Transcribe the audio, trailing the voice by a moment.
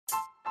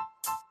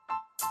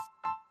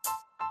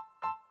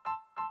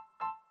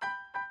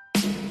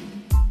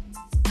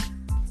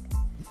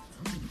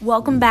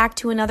Welcome back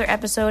to another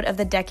episode of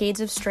the Decades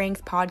of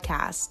Strength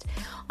podcast.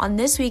 On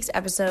this week's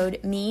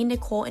episode, me,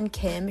 Nicole, and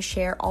Kim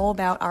share all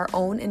about our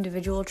own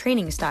individual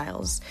training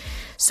styles.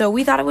 So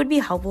we thought it would be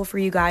helpful for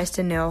you guys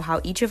to know how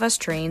each of us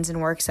trains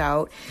and works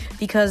out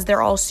because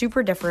they're all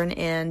super different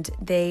and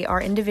they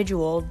are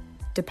individual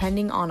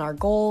depending on our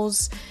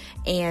goals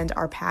and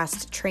our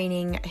past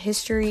training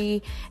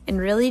history and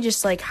really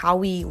just like how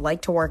we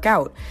like to work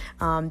out.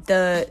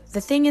 The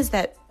thing is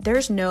that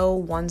there's no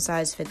one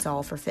size fits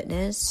all for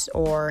fitness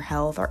or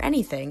health or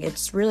anything.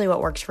 It's really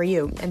what works for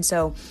you. And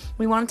so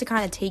we wanted to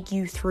kind of take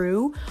you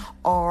through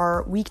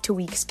our week to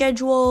week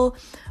schedule,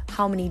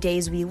 how many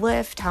days we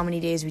lift, how many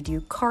days we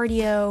do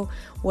cardio,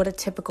 what a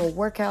typical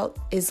workout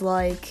is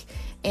like,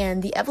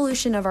 and the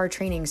evolution of our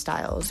training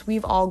styles.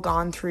 We've all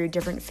gone through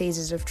different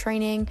phases of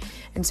training,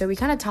 and so we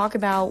kind of talk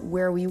about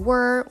where we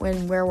were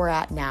and where we're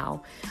at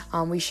now.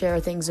 We share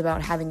things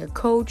about having a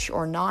coach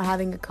or not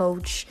having a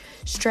coach,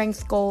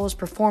 strength goals,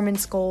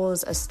 performance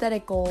goals,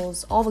 aesthetic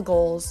goals, all the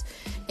goals,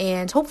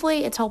 and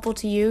hopefully it's helpful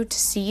to you to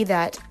see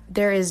that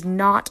there is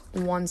not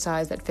one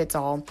size that fits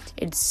all.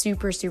 It's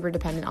super, super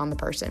dependent on the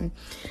person.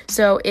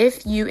 So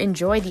if you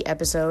enjoyed the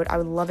episode, I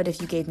would love it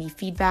if you gave me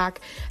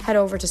feedback. Head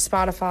over to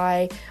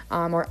Spotify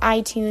or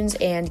iTunes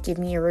and give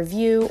me a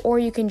review, or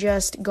you can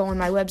just go on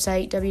my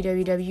website,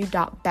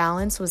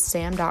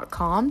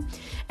 www.balancewithsam.com,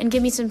 and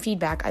give me some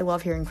feedback. I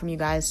love hearing from you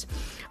guys.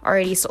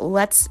 Alrighty, so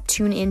let's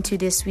tune into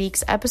this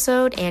week's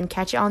episode and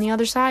catch you on the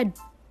other side.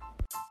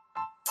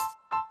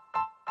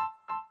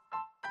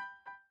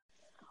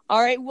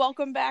 All right,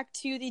 welcome back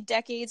to the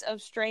Decades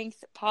of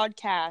Strength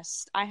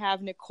podcast. I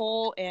have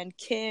Nicole and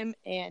Kim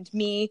and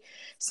me,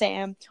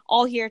 Sam,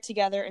 all here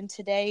together. And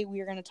today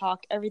we are going to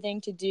talk everything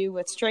to do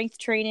with strength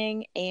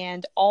training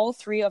and all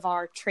three of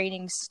our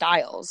training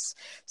styles.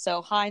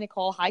 So hi,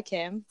 Nicole. Hi,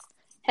 Kim.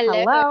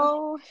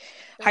 Hello.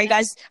 How you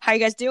guys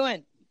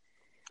doing?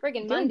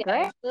 Friggin'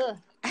 Monday.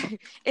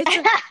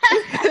 It's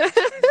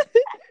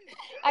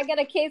I got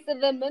a case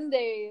of the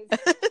Mondays.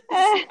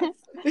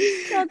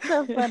 That's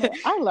so funny.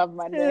 I love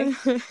Monday.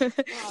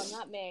 Oh,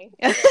 not me.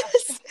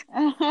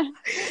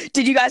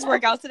 Did you guys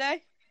work out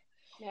today?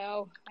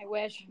 No, I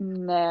wish.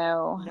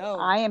 No.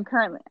 I'm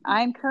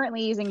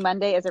currently using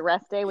Monday as a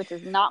rest day, which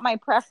is not my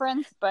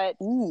preference, but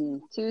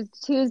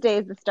Tuesday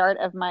is the start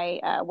of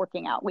my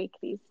working out week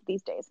these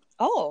days.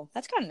 Oh,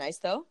 that's kind of nice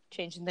though.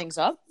 Changing things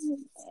up.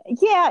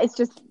 Yeah,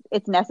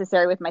 it's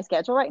necessary with my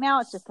schedule right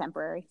now. It's just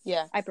temporary.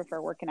 Yeah. I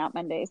prefer working out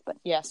Mondays, but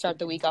yeah, start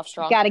the week off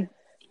strong.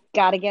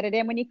 Gotta get it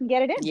in when you can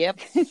get it in. Yep,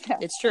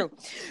 it's true.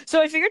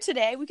 So I figured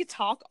today we could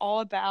talk all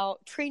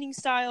about training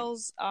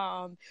styles,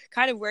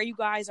 kind of where you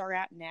guys are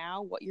at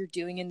now, what you're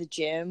doing in the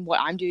gym, what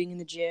I'm doing in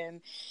the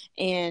gym,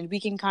 and we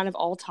can kind of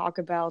all talk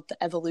about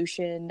the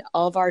evolution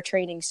of our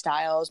training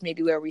styles,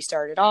 maybe where we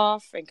started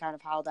off and kind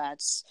of how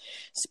that's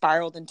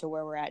spiraled into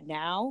where we're at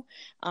now.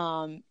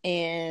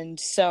 And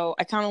so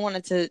I kind of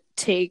wanted to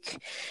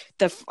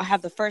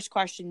have the first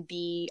question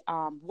be,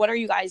 what are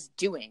you guys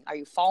doing? Are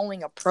you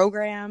following a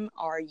program?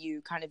 Are you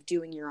kind of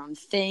doing your own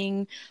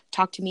thing?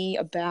 Talk to me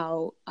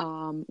about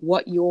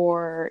what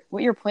your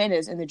plan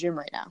is in the gym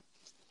right now.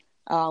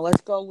 Let's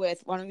go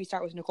with, why don't we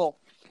start with Nicole?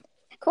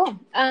 Cool.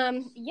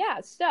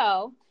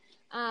 So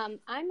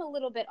I'm a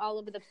little bit all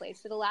over the place.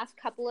 For the last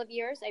couple of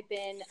years, I've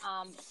been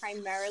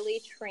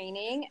primarily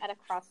training at a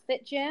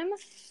CrossFit gym.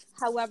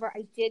 However,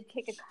 I did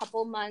take a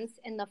couple months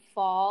in the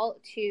fall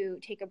to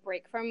take a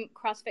break from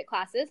CrossFit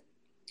classes.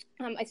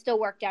 I still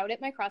worked out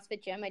at my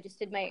CrossFit gym. I just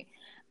did my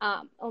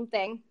own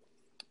thing.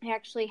 I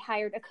actually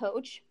hired a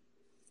coach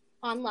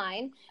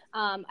online.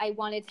 I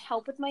wanted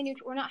help with my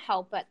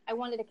I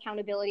wanted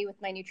accountability with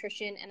my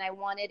nutrition, and I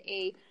wanted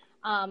a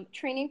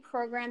training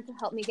program to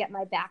help me get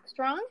my back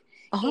strong.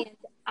 Uh-huh. And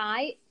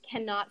I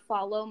cannot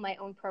follow my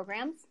own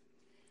programs.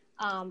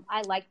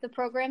 I like the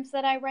programs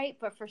that I write,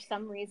 but for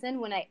some reason,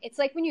 it's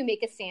like when you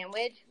make a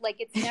sandwich, like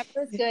it's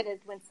never as good as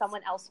when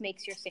someone else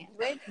makes your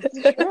sandwich.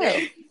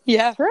 True.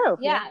 Yeah. True.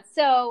 Yeah.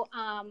 So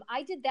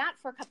I did that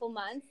for a couple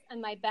months,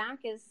 and my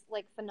back is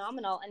like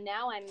phenomenal. And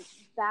now I'm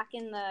back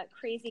in the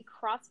crazy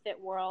CrossFit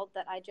world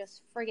that I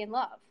just friggin'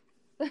 love.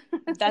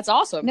 That's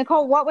awesome.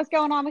 Nicole, what was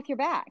going on with your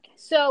back?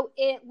 So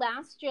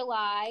last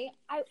July,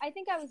 I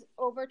think I was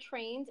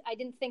overtrained. I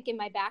didn't think in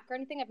my back or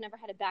anything. I've never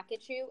had a back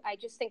issue. I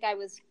just think I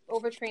was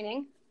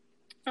overtraining.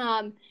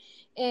 And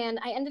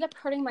I ended up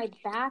hurting my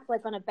back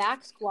like on a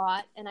back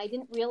squat. And I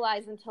didn't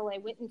realize until I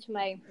went into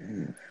my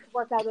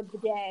workout of the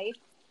day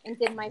and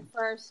did my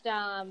first,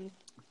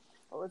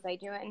 what was I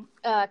doing?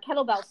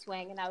 Kettlebell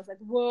swing. And I was like,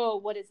 whoa,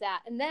 what is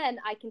that? And then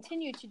I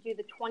continued to do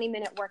the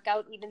 20-minute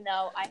workout, even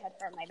though I had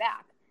hurt my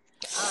back.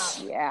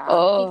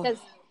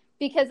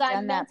 Because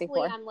I'm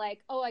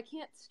like, oh, I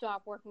can't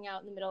stop working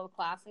out in the middle of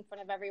class in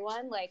front of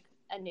everyone like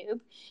a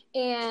noob,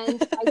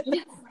 and I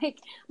just I'm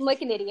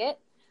like an idiot.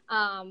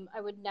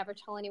 I would never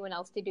tell anyone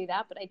else to do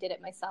that, but I did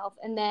it myself,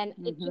 and then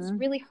it just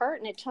really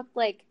hurt, and it took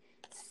like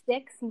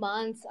 6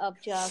 months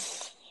of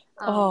just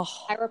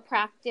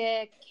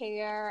chiropractic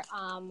care,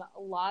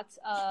 lots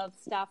of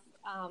stuff,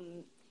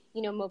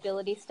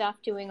 mobility stuff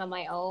doing on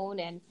my own,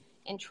 and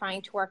and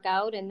trying to work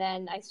out. And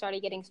then I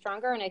started getting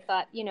stronger, and I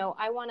thought,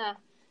 I want to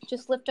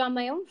just lift on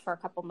my own for a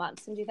couple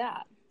months and do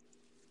that.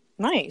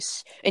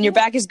 Nice. And your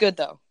back is good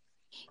though.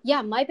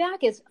 Yeah, my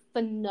back is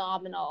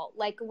phenomenal.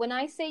 Like when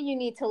I say you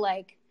need to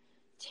like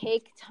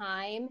take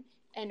time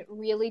and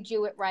really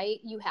do it right,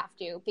 you have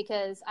to,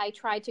 because I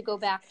tried to go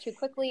back too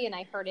quickly and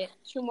I heard it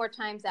 2 more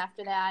times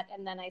after that.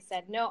 And then I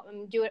said, no, I'm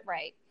going to do it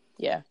right.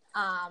 Yeah.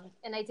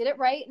 And I did it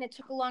right, and it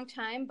took a long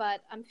time,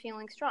 but I'm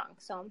feeling strong.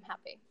 So I'm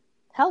happy.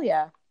 Hell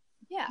yeah.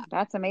 Yeah.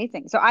 That's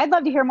amazing. So I'd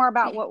love to hear more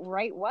about what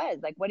right was.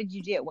 Like, what did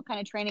you do? What kind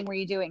of training were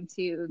you doing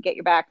to get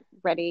your back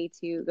ready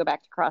to go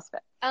back to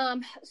CrossFit?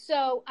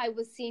 So I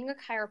was seeing a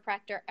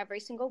chiropractor every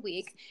single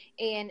week,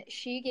 and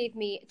she gave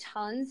me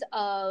tons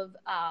of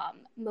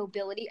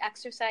mobility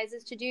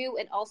exercises to do,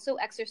 and also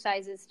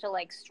exercises to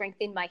like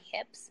strengthen my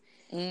hips,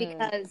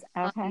 because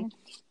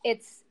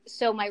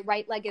so my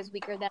right leg is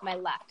weaker than my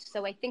left.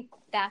 So I think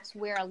that's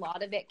where a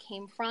lot of it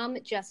came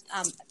from, just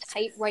a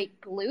tight right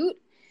glute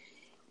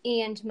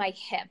and my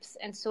hips.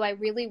 And so I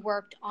really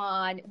worked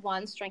on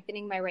 1,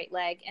 strengthening my right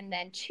leg, and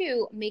then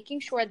 2, making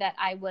sure that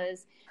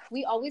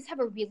we always have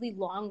a really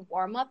long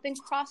warm up in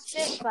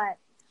CrossFit, but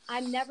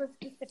I'm never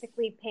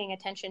specifically paying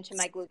attention to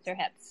my glutes or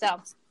hips.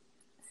 So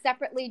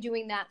separately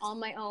doing that on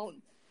my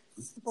own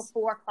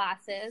before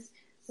classes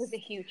was a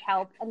huge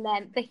help. And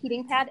then the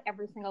heating pad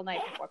every single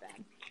night before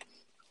bed.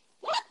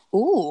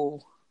 Ooh.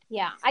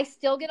 Yeah, I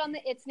still get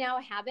it's now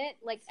a habit.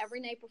 Like every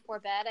night before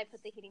bed, I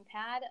put the heating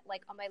pad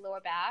like on my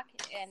lower back,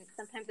 and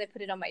sometimes I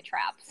put it on my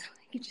traps.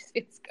 It just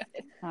feels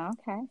good.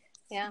 Okay.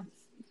 Yeah.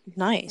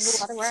 Nice. It's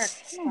a lot of work.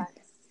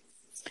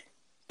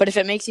 But if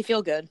it makes you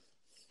feel good.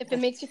 If it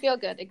makes you feel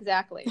good,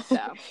 exactly. So.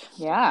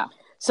 Yeah.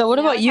 So what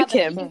about you,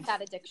 Kim? I have a heating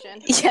pad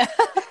addiction. Yeah.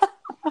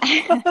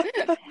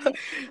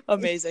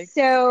 Amazing.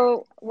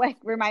 So,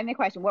 remind me the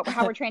question.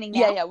 How we're training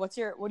now? Yeah. What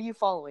are you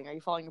following? Are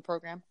you following a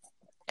program?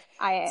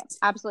 I am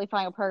absolutely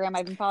following a program.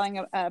 I've been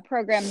following a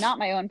program, not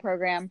my own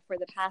program, for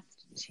the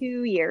past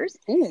 2 years.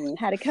 Ooh.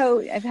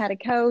 I've had a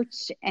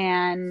coach,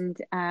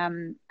 and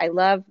I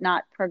love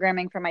not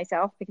programming for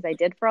myself because I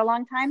did for a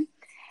long time.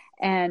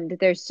 And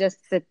there's just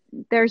the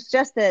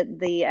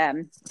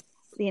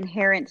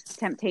inherent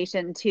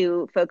temptation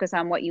to focus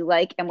on what you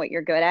like and what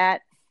you're good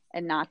at,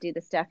 and not do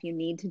the stuff you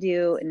need to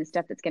do and the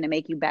stuff that's going to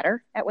make you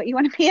better at what you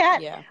want to be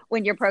at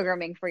when you're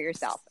programming for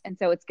yourself. And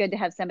so it's good to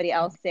have somebody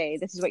else say,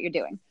 this is what you're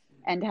doing,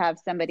 and to have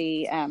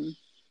somebody,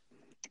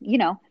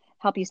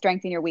 help you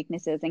strengthen your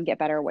weaknesses and get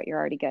better at what you're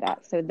already good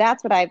at. So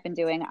that's what I've been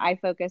doing. I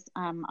focus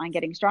on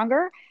getting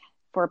stronger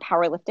for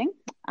powerlifting.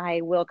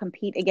 I will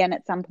compete again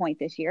at some point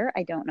this year.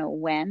 I don't know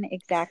when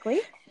exactly.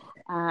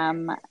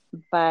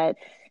 But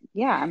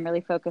yeah, I'm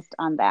really focused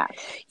on that.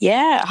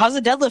 Yeah. How's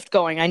the deadlift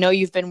going? I know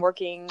you've been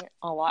working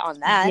a lot on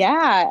that.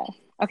 Yeah.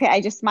 Okay.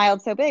 I just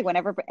smiled so big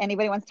whenever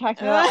anybody wants to talk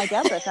to me about my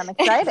deadlift. I'm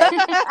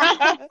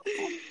excited.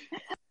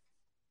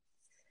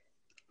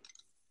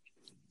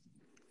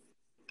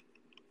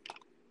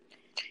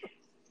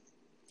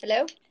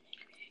 Hello?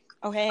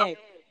 Oh, hey.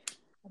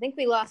 I think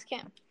we lost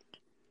Kim.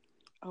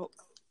 Oh,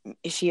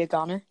 is she a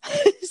goner?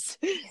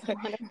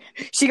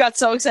 She got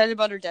so excited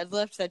about her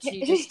deadlift that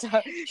she just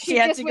she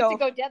had to go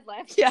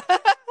deadlift. Yeah.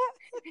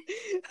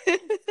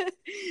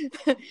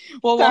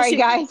 Well, sorry,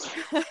 guys.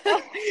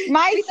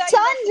 My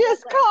son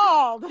just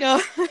called.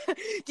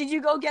 Did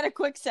you go get a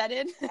quick set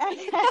in? You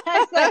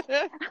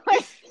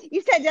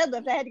said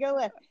deadlift. I had to go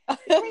lift.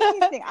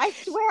 I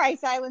swear I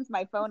silenced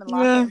my phone and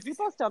locked it.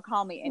 People still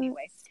call me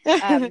anyway.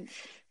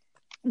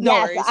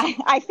 Yes,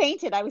 I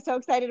fainted. I was so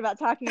excited about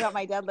talking about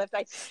my deadlift.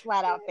 I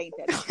flat out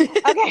fainted.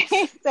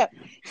 Okay,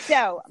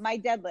 so my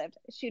deadlift,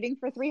 shooting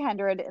for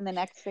 300 in the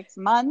next 6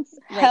 months.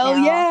 Hell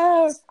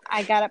yeah!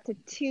 I got up to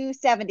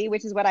 270,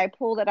 which is what I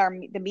pulled at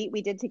the meet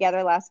we did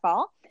together last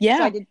fall. Yeah,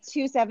 so I did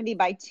 270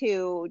 by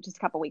 2 just a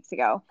couple weeks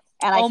ago,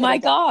 and oh my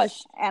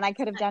gosh! And I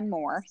could have done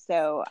more.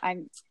 So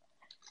I'm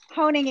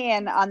honing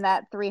in on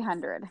that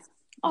 300.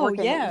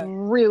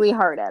 Working really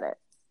hard at it.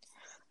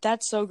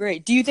 That's so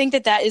great. Do you think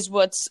that is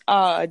what's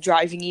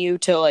driving you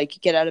to like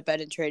get out of bed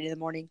and train in the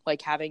morning,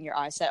 like having your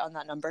eyes set on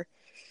that number?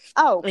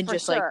 Oh, and for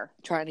just sure.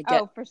 Like trying to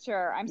get. Oh, for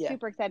sure. I'm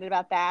super excited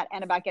about that,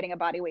 and about getting a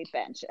body weight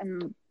bench.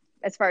 And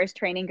as far as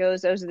training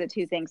goes, those are the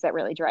 2 things that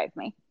really drive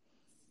me.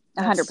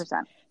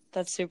 100%.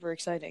 That's super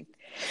exciting.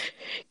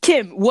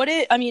 Kim,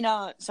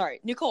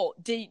 Nicole,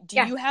 do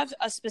you have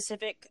a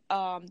specific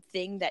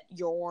thing that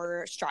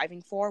you're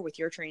striving for with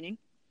your training?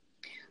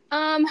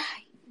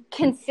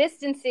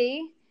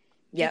 Consistency.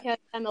 Yeah. Because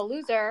I'm a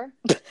loser.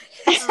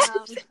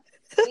 Basically,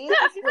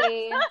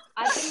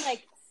 I've been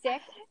like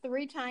sick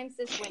 3 times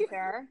this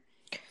winter,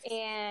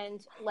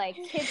 and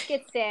like kids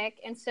get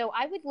sick, and so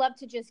I would love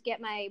to just get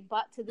my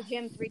butt to the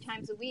gym 3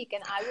 times a week,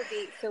 and I would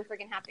be so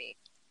freaking happy.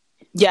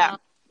 Yeah.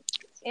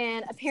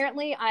 And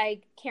apparently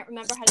I can't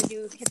remember how to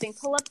do kipping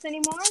pull-ups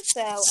anymore,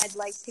 so I'd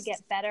like to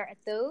get better at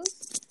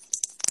those.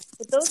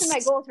 But those are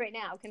my goals right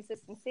now: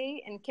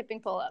 consistency and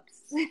kipping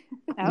pull-ups. Okay.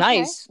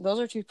 Nice.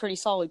 Those are 2 pretty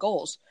solid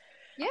goals.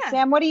 Yeah.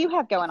 Sam, what do you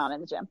have going on in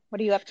the gym? What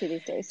are you up to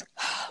these days?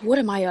 What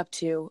am I up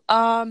to?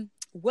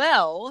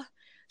 Well,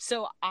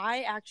 So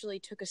I actually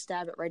took a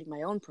stab at writing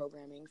my own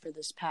programming for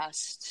this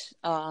past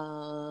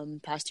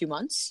 2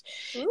 months.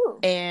 Ooh.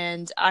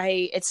 And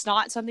it's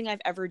not something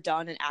I've ever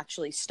done and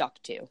actually stuck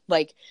to.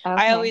 Like, I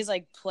Okay. always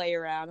like play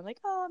around. I'm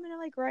like, oh, I'm gonna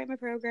like write my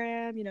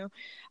program,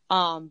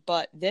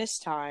 but this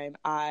time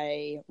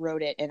I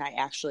wrote it and I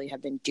actually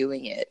have been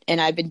doing it, and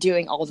I've been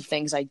doing all the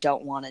things I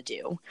don't want to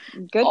do.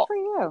 Good for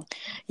you.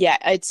 Yeah,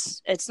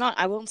 it's not,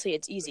 I won't say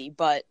it's easy,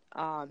 but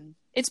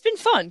it's been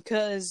fun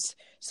because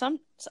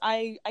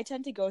I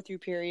tend to go through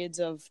periods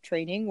of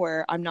training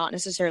where I'm not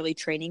necessarily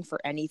training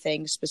for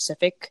anything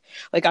specific.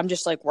 Like, I'm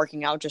just like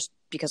working out just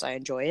because I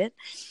enjoy it.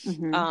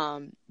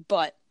 Mm-hmm.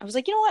 But I was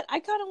like, you know what? I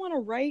kind of want to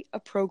write a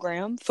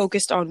program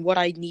focused on what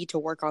I need to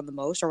work on the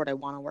most, or what I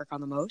want to work on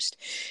the most,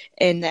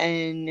 and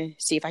then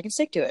see if I can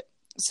stick to it.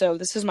 So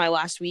this is my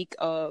last week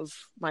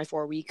of my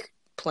 4-week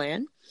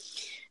plan.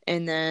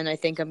 And then I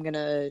think I'm going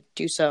to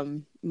do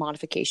some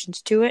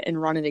modifications to it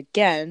and run it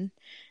again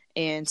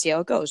and see how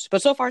it goes.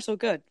 But so far, so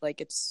good. Like,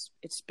 it's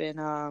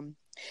been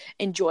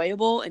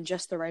enjoyable and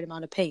just the right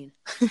amount of pain.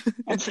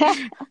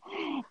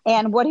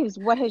 And what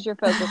has your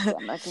focus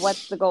been? Like,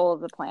 what's the goal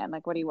of the plan?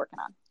 Like, what are you working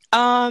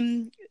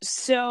on?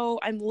 So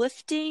I'm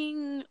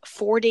lifting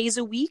 4 days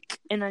a week,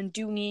 and I'm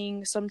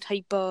doing some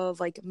type of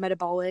like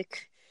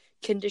metabolic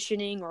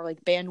conditioning or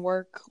like band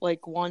work,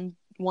 like one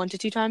to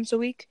 2 times a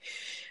week.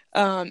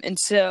 And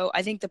so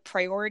I think the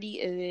priority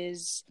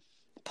is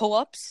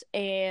pull-ups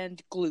and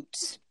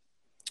glutes.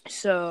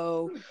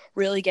 So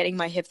really getting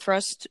my hip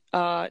thrust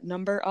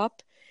number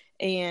up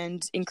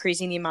and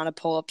increasing the amount of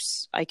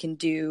pull-ups I can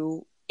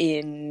do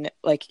in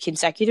like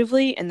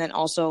consecutively, and then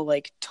also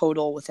like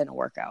total within a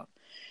workout.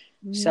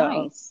 Nice.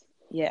 So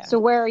yeah. So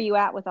where are you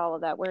at with all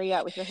of that? Where are you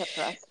at with your hip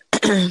thrust?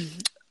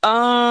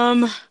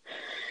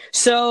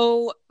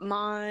 So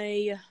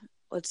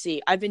let's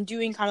see, I've been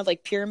doing kind of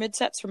like pyramid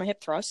sets for my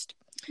hip thrust.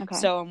 Okay.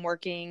 So I'm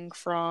working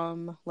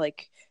from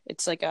like,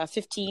 it's like a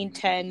 15,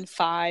 10,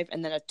 5,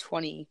 and then a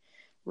 20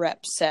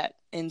 rep set.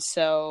 And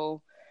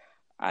so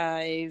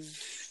I'm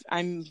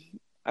in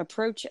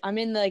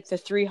like the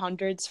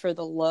 300s for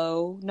the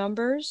low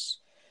numbers.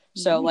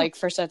 So Nice. like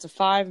for sets of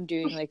 5, I'm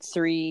doing like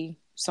 305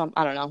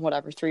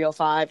 or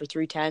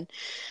 310.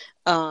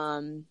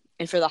 And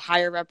for the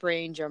higher rep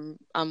range, I'm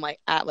like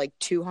at like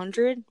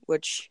 200,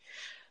 which,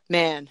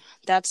 man,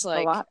 that's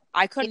like,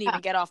 I couldn't even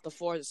get off the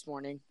floor this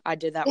morning. I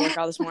did that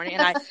workout this morning,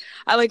 and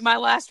I like my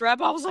last rep,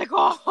 I was like,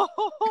 oh,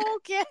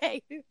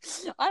 okay.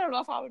 I don't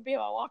know if I would be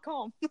able to walk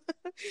home.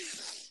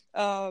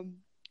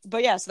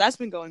 But yeah, so that's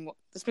been going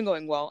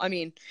well. I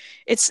mean,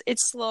 it's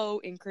slow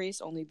increase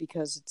only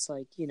because it's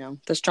like,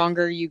 the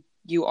stronger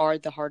you are,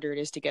 the harder it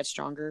is to get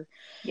stronger.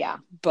 Yeah.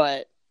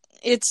 But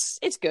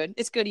it's good.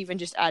 It's good even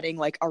just adding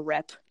like a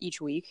rep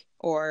each week,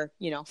 or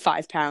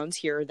 5 pounds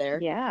here or there.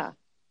 Yeah.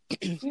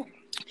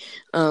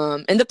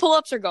 And the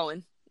pull-ups are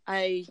going.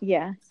 I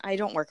Yeah. I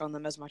don't work on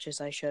them as much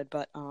as I should,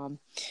 but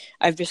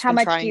I've just How been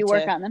much trying do you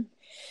work on them?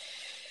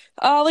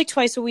 Like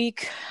twice a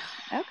week.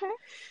 Okay.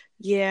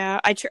 Yeah,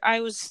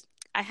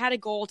 I had a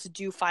goal to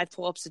do 5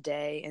 pull-ups a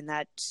day, and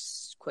that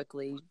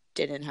quickly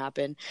didn't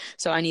happen.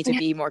 So I need to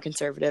be more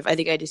conservative. I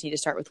think I just need to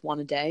start with 1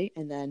 a day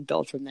and then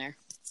build from there.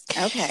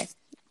 Okay.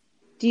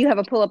 Do you have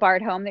a pull-up bar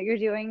at home that you're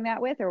doing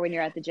that with, or when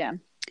you're at the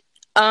gym?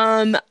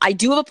 I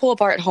do have a pull-up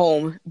bar at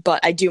home, but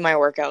I do my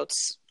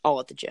workouts all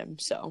at the gym.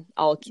 So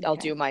I'll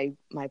do my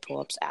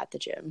pull-ups at the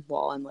gym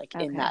while I'm like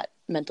in that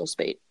mental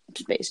space.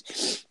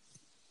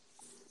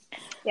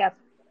 Yeah.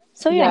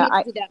 So yeah,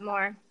 I do that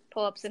more.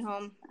 Pull-ups at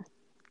home.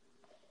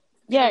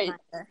 Yeah.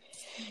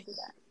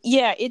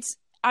 Yeah,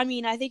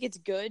 I think it's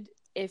good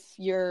if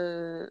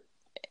you're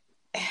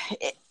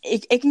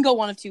it can go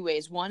one of 2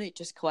 ways. 1, it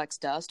just collects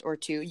dust, or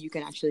 2, you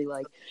can actually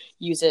like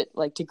use it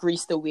like to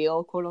grease the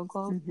wheel, quote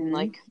unquote, and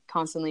like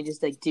constantly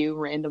just like do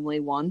randomly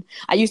 1.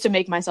 I used to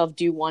make myself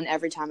do 1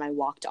 every time I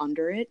walked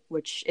under it,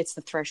 which it's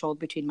the threshold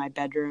between my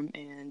bedroom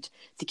and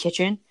the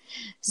kitchen.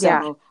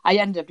 So I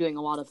ended up doing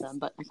a lot of them,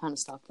 but I kind of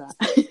stopped that.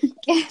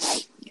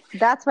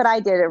 That's what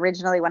I did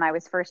originally when I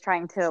was first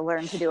trying to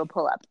learn to do a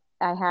pull-up.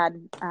 I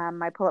had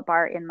my pull-up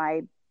bar in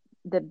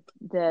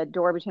the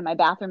door between my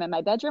bathroom and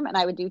my bedroom, and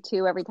I would do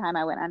 2 every time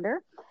I went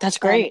under. That's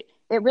great.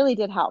 And it really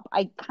did help.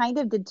 I kind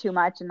of did too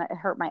much, and it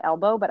hurt my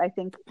elbow, but I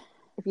think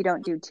if you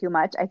don't do too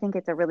much, I think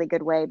it's a really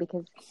good way,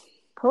 because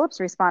pull-ups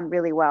respond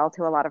really well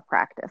to a lot of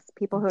practice.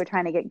 People who are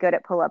trying to get good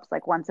at pull-ups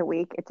like once a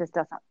week, it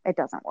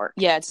doesn't work.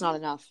 Yeah, it's not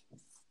enough.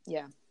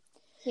 Yeah.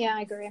 Yeah,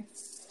 I agree.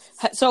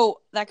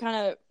 So that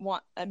kind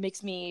of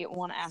makes me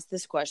want to ask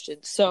this question.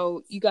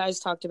 So you guys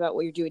talked about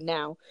what you're doing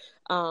now.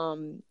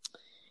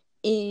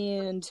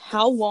 And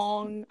how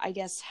long, I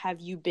guess, have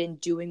you been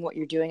doing what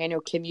you're doing? I know,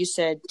 Kim, you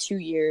said 2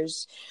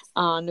 years.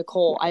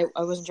 Nicole, I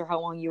wasn't sure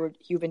how long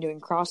you've been doing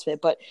CrossFit,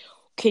 but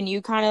can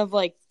you kind of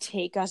like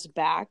take us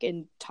back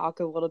and talk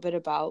a little bit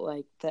about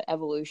like the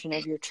evolution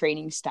of your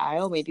training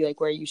style, maybe like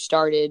where you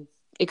started?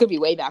 It could be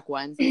way back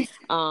when,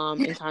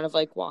 and kind of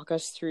like walk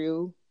us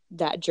through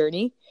that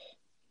journey.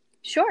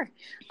 Sure.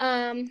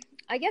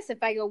 I guess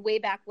if I go way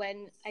back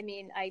when,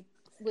 I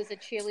was a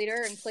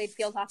cheerleader and played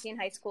field hockey in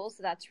high school.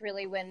 So that's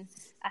really when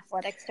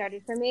athletics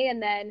started for me.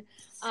 And then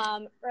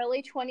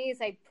early 20s,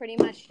 I pretty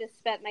much just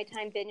spent my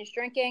time binge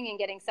drinking and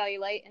getting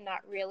cellulite and not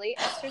really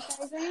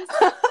exercising.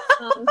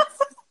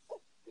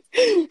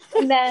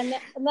 And then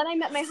I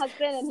met my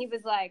husband, and he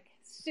was like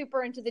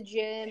super into the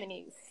gym, and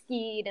he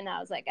skied, and I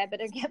was like, I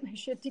better get my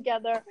shit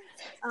together.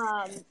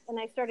 And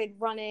I started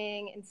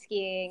running and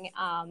skiing.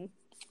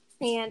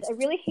 And I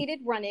really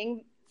hated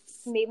running,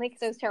 mainly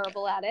because I was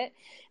terrible at it.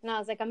 And I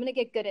was like, I'm going to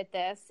get good at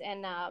this.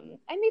 And I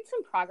made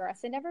some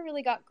progress. I never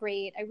really got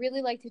great. I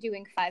really liked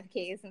doing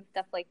 5Ks and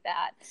stuff like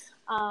that.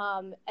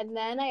 And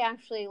then I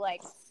actually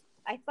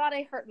I thought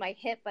I hurt my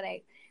hip, but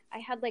I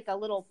had like a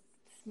little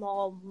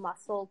small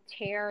muscle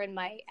tear in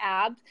my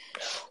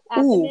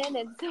abdomen.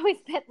 And so I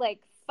spent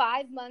like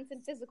 5 months in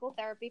physical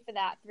therapy for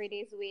that, 3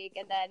 days a week.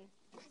 And then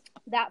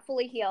that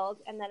fully healed.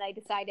 And then I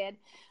decided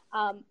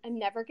I'm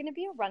never going to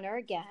be a runner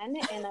again.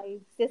 And I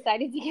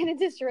decided to get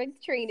into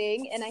strength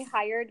training, and I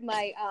hired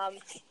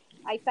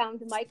I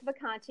found Mike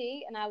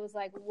Vacanti, and I was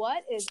like,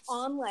 what is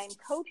online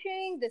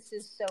coaching? This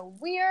is so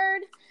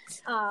weird.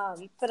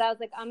 But I was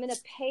like, I'm going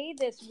to pay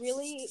this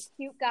really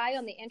cute guy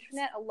on the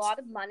internet a lot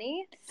of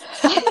money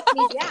to make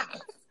me jack.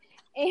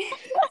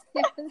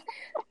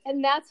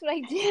 And that's what I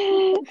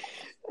did.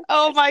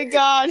 Oh my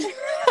God.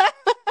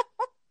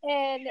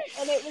 And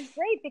it was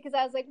great because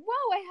I was like,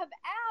 whoa, I have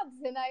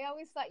abs. And I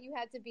always thought you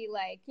had to be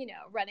like,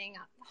 running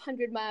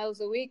 100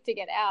 miles a week to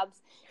get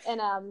abs.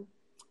 And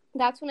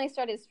that's when I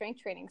started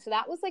strength training. So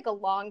that was like a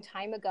long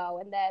time ago.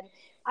 And then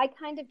I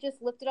kind of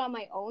just lifted on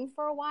my own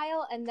for a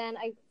while. And then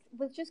I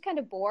was just kind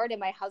of bored. And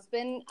my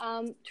husband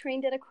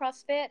trained at a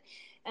CrossFit.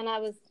 And I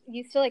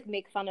used to like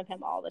make fun of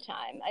him all the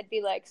time. I'd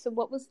be like, so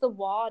what was the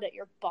WOD at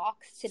your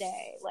box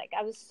today? Like,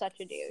 I was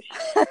such a douche.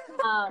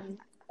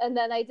 And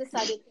then I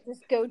decided to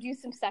just go do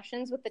some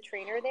sessions with the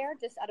trainer there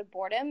just out of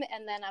boredom.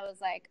 And then I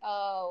was like,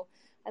 oh,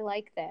 I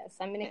like this.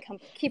 I'm going to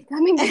keep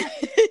coming back.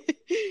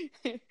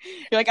 You're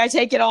like, I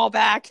take it all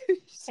back.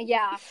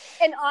 Yeah.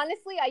 And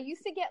honestly, I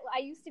used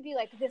to be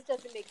like, this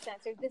doesn't make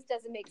sense, or this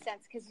doesn't make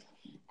sense. Because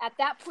at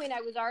that point I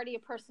was already a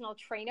personal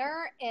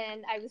trainer,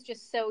 and I was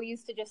just so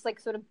used to just like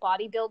sort of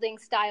bodybuilding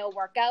style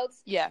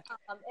workouts. Yeah.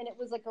 And it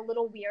was like a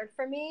little weird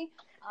for me.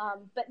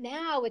 But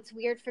now it's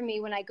weird for me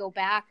when I go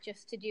back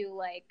just to do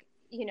like,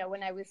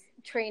 when I was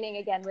training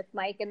again with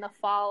Mike in the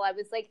fall, I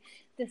was like,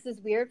 this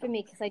is weird for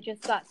me because I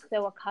just got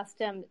so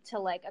accustomed to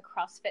like a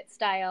CrossFit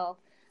style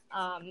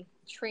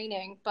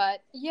training.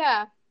 But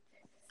yeah,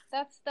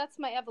 that's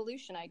my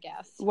evolution, I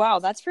guess. Wow,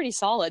 that's pretty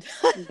solid.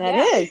 That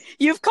is.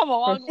 You've come a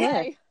long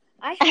way.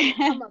 I have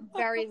come a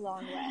very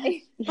long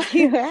way.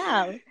 You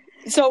have.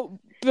 So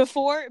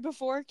before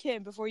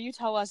you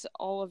tell us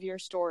all of your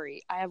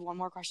story, I have one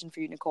more question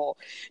for you, Nicole.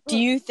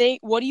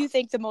 What do you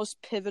think the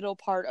most pivotal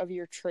part of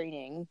your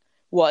training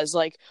was?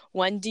 Like,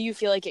 when do you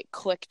feel like it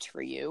clicked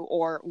for you,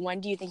 or when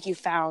do you think you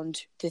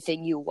found the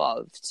thing you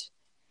loved?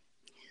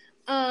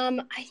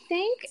 I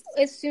think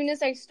as soon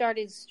as I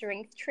started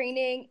strength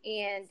training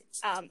and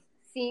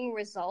seeing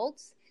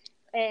results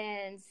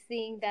and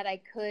seeing that I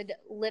could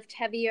lift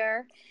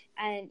heavier,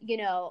 and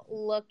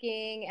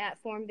looking at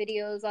form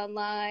videos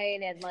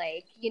online and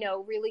like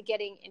really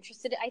getting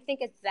interested, I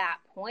think at that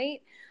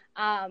point.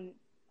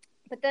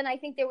 But then I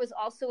think there was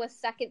also a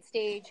second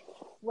stage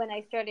when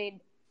I started.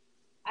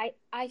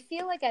 I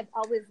feel like I've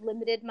always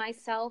limited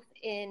myself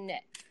in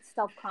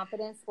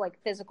self-confidence, like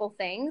physical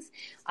things.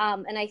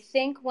 And I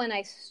think when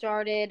I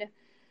started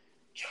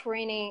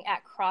training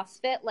at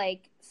CrossFit,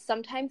 like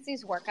sometimes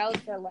these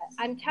workouts are like,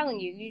 I'm telling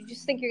you, you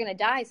just think you're going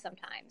to die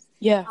sometimes.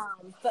 Yeah.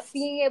 But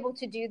being able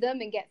to do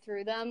them and get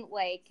through them,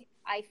 like,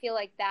 I feel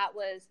like that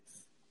was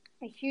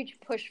a huge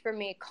push for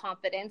me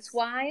confidence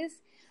wise.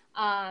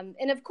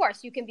 And of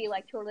course you can be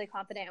like totally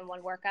confident in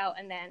one workout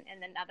and then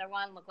in another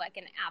one look like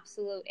an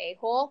absolute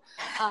a-hole.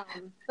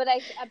 But I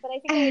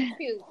think I had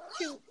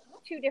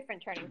two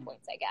different turning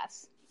points, I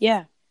guess.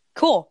 Yeah.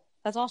 Cool.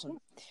 That's awesome.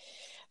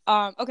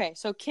 Okay.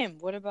 So Kim,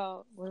 what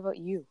about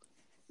you?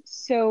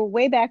 So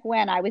way back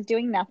when I was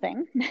doing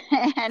nothing,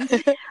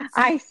 and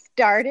I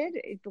started,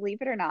 believe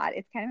it or not,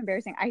 it's kind of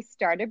embarrassing. I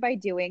started by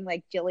doing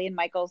like Jillian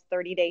Michaels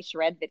 30-day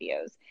shred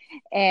videos.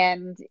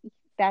 And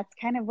that's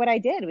kind of what I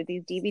did with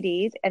these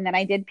DVDs. And then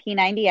I did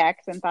P90X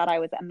and thought I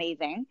was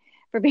amazing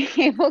for being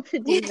able to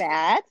do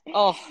that.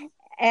 Oh.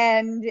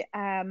 And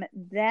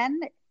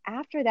then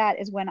after that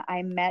is when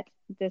I met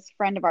this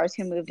friend of ours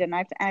who moved in.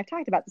 I've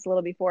talked about this a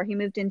little before. He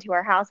moved into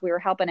our house. We were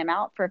helping him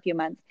out for a few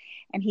months,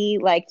 and he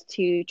liked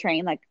to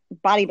train like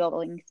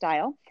bodybuilding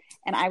style.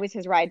 And I was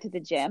his ride to the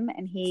gym.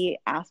 And he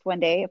asked one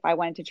day if I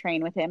wanted to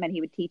train with him, and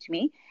he would teach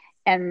me.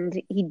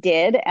 And he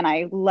did, and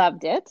I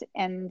loved it.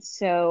 And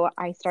so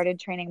I started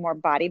training more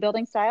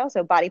bodybuilding style,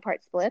 so body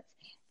part splits.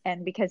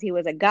 And because he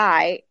was a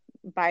guy,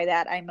 by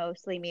that I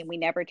mostly mean we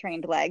never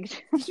trained legs.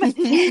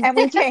 And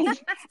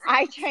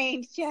I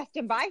trained chest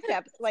and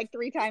biceps like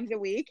 3 times a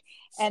week.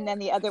 And then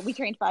we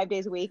trained 5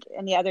 days a week.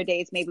 And the other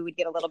days maybe we'd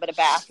get a little bit of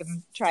back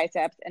and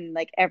triceps, and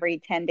like every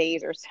 10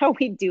 days or so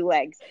we'd do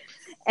legs.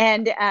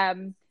 And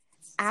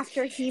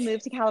after he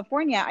moved to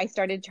California, I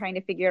started trying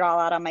to figure it all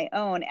out on my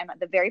own. And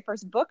the very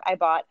first book I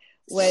bought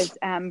was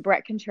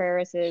Brett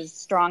Contreras's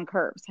Strong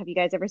Curves. Have you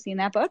guys ever seen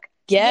that book?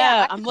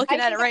 Yeah, I'm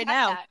looking at it right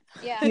now. That.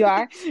 Yeah. You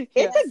are?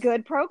 It's a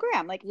good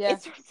program. Like, Yeah.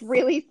 it's a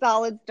really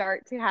solid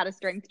start to how to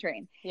strength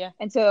train. Yeah.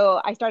 And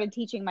so I started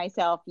teaching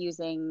myself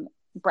using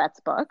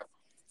Brett's book.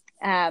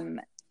 And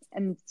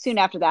soon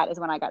after that is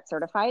when I got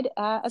certified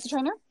as a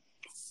trainer.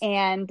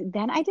 And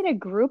then I did a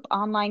group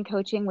online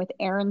coaching with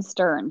Erin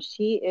Stern.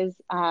 She is,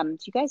 do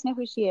you guys know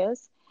who she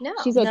is? No.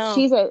 She's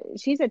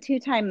a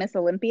 2-time Miss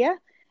Olympia.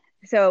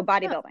 So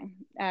bodybuilding.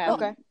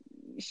 Okay.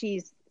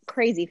 She's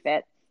crazy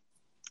fit.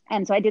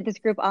 And so I did this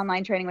group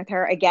online training with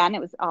her. Again, it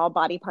was all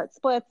body part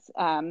splits,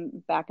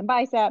 back and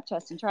bicep,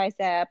 chest and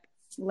tricep,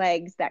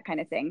 legs, that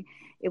kind of thing.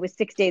 It was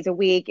 6 days a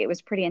week. It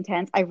was pretty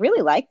intense. I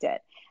really liked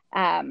it.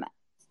 And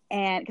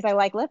because I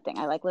like lifting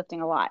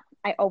a lot.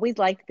 I always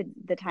liked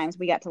the times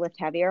we got to lift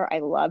heavier. I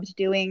loved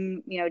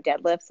doing,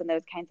 deadlifts and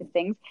those kinds of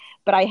things,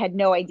 but I had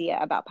no idea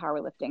about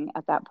powerlifting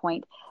at that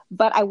point.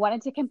 But I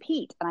wanted to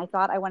compete, and I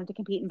thought I wanted to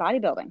compete in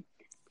bodybuilding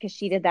because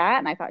she did that,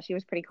 and I thought she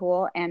was pretty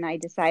cool. And I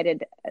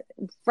decided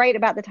right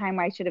about the time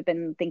where I should have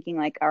been thinking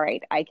like, all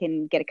right, I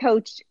can get a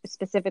coach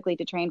specifically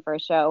to train for a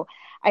show.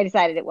 I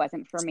decided it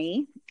wasn't for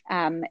me.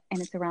 And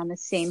it's around the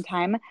same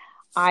time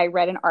I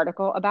read an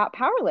article about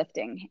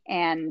powerlifting,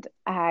 and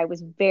I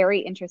was very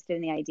interested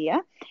in the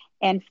idea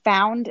and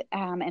found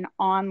an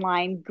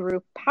online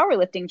group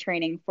powerlifting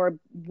training for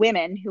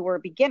women who were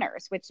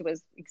beginners, which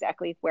was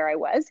exactly where I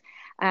was.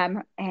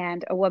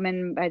 And a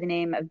woman by the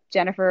name of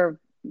Jennifer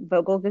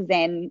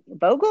Vogelgazang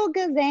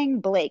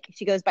Blake.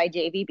 She goes by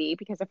JVB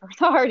because of the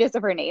hardest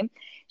of her name.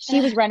 She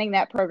was running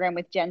that program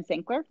with Jen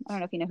Sinkler. I don't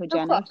know if you know who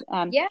Jen is.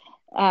 Yeah.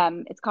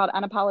 It's called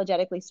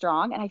Unapologetically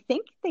Strong. And I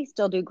think they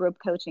still do group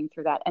coaching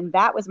through that. And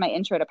that was my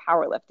intro to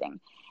powerlifting.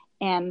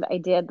 And I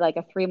did like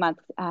a 3-month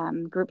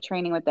group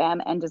training with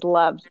them and just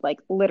loved like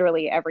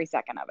literally every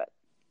second of it.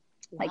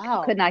 Like,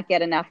 Wow. could not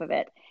get enough of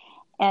it.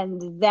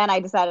 And then I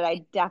decided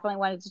I definitely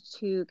wanted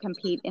to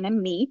compete in a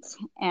meet,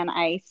 and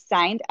I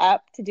signed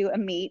up to do a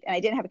meet, and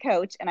I didn't have a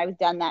coach, and I was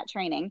done that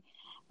training,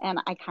 and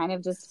I kind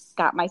of just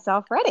got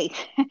myself ready.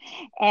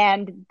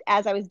 And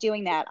as I was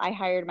doing that, I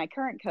hired my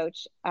current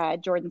coach,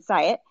 Jordan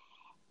Syatt,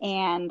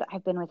 and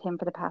I've been with him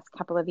for the past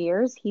couple of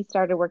years. He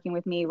started working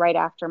with me right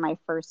after my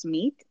first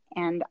meet,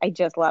 and I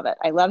just love it.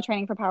 I love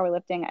training for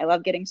powerlifting. I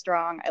love getting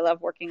strong. I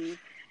love working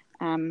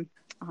on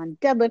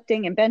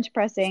deadlifting and bench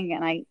pressing,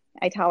 and I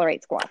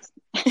tolerate squats.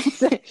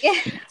 Yeah.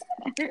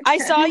 I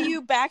saw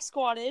you back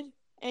squatted,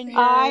 and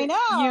I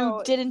know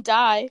you didn't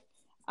die.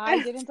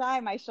 I didn't die.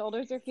 My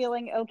shoulders are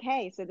feeling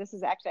okay. So this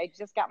is actually, I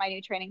just got my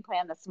new training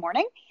plan this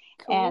morning,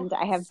 and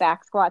I have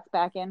back squats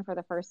back in for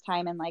the first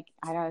time in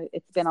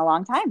it's been a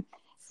long time.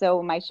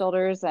 So my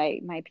shoulders,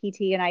 my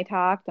PT and I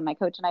talked, and my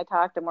coach and I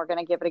talked, and we're going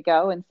to give it a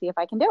go and see if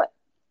I can do it.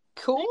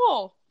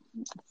 Cool.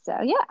 So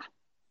yeah.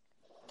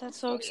 That's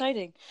so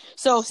exciting.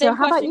 So same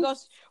question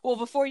goes.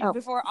 Well,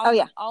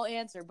 I'll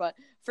answer. But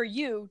for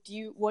you,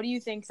 what do you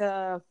think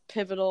the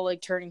pivotal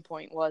turning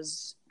point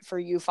was for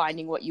you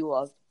finding what you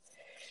love?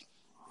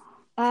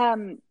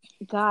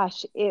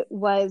 Gosh, it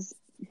was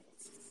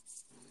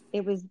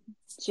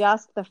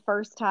just the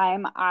first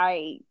time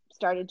I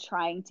started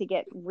trying to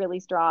get really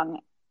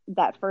strong.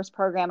 That first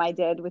program I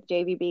did with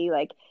JVB,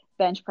 like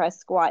bench press,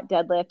 squat,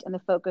 deadlift, and the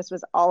focus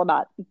was all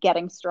about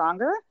getting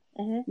stronger.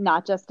 Mm-hmm.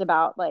 Not just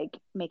about like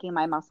making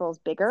my muscles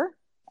bigger.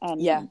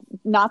 And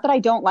not that I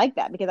don't like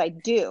that, because I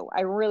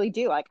really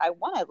do. Like, I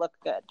want to look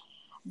good,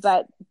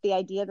 but the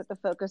idea that the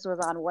focus was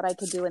on what I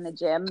could do in the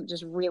gym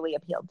just really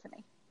appealed to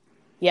me.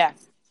 Yeah.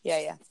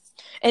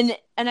 And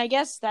I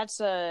guess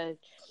I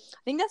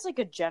think that's like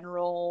a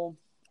general,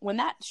 when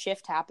that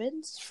shift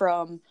happens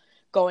from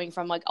going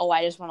from like, oh,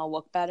 I just want to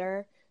look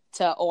better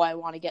to, oh, I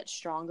want to get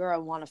stronger. I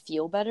want to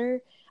feel better.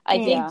 I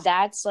think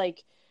that's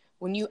like,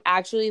 when you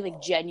actually like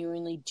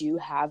genuinely do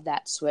have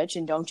that switch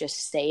and don't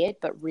just say it,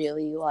 but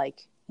really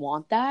like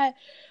want that,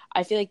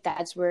 I feel like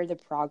that's where the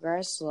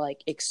progress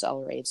like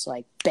accelerates,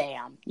 like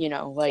bam,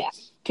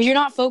 because you're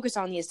not focused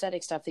on the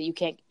aesthetic stuff that you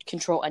can't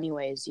control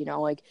anyways,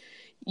 like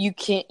you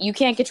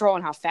can't control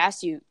on how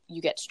fast you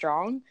get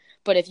strong,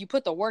 but if you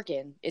put the work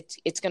in,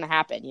 it's going to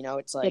happen,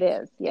 it's like, it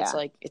is. Yeah. It's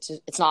like,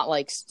 it's not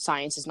like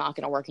science is not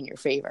going to work in your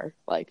favor.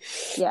 Like,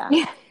 yeah.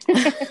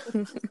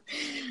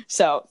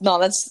 So no,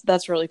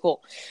 that's really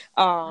cool.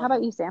 How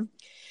about you, Sam?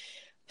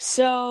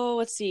 So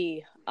let's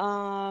see.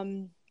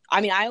 I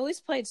mean, I always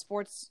played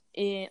sports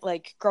in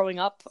like growing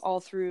up all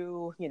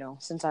through,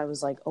 since I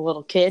was like a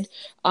little kid.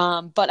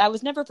 But I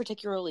was never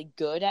particularly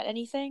good at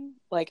anything.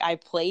 Like, I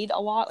played a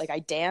lot. Like, I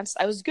danced.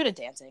 I was good at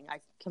dancing.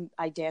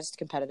 I danced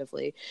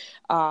competitively.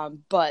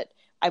 But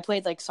I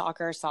played like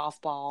soccer,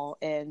 softball,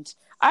 and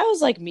I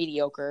was like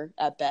mediocre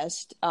at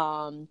best.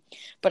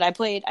 But I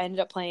ended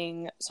up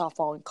playing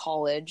softball in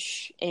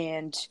college,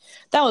 and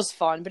that was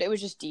fun, but it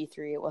was just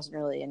D3. It wasn't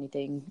really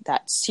anything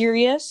that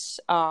serious.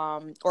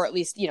 Or at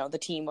least, the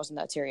team wasn't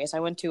that serious. I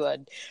went to a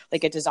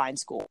design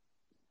school.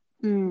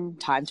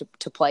 time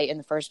to play in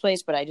the first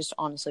place, but I just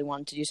honestly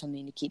wanted to do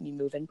something to keep me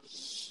moving.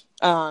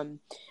 And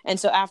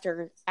so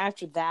after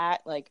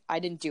that, like, I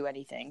didn't do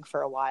anything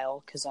for a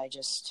while because I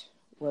just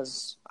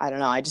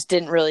I just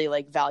didn't really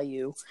like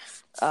value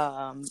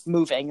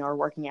moving or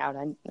working out.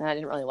 I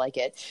didn't really like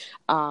it.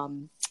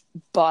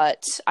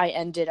 But I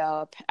ended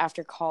up,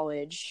 after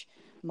college,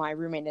 my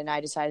roommate and I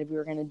decided we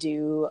were going to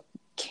do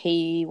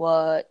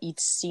Kayla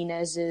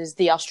Itzinez's,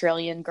 the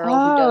Australian girl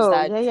who does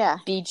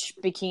that beach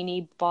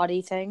bikini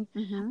body thing.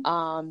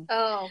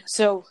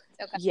 So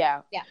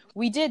yeah,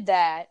 we did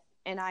that,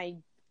 and I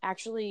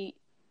actually,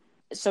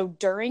 so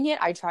during it,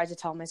 I tried to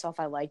tell myself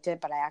I liked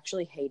it, but I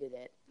actually hated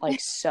it like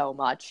so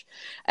much.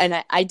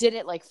 And I did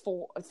it like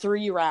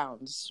 3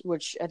 rounds,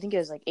 which I think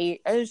is like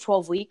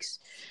 12 weeks.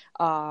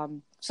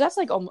 So that's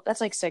like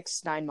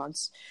 6-9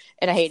 months,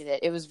 and I hated it.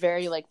 It was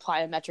very like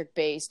plyometric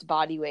based,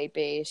 body weight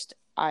based.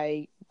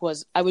 I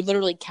would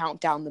literally count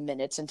down the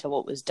minutes until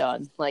it was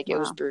done. Like, it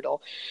was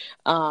brutal.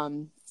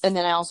 And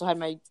then I also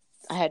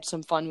had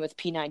some fun with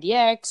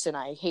P90X, and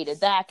I hated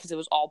that because it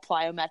was all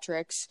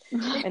plyometrics.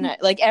 And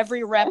like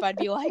every rep, I'd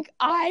be like,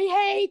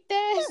 I hate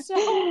this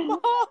so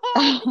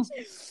much.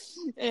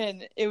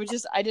 And it was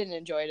just, I didn't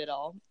enjoy it at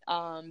all.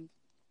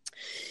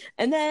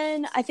 And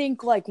then I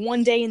think like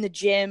one day in the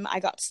gym, I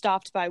got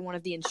stopped by one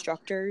of the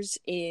instructors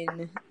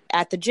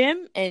at the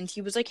gym, and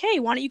he was like, hey,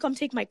 why don't you come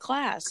take my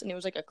class? And it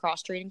was like a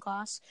cross training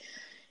class.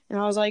 And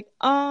I was like,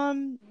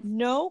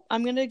 no,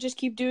 I'm going to just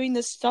keep doing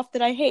this stuff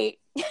that I hate.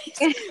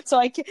 So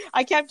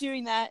I kept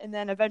doing that. And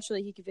then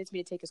eventually he convinced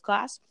me to take his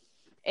class,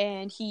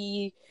 and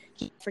he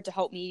offered to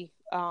help me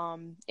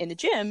in the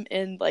gym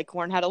and like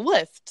learn how to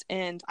lift.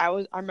 And I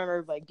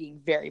remember like being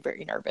very,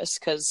 very nervous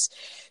because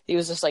he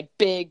was this like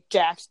big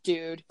jacked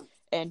dude,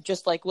 and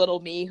just like little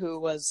me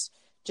who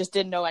just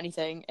didn't know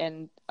anything.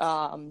 And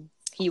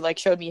he like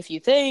showed me a few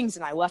things,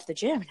 and I left the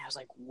gym, and I was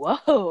like,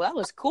 whoa, that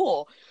was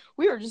cool.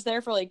 We were just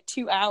there for like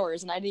 2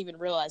 hours, and I didn't even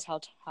realize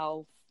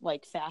how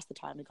like fast the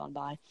time had gone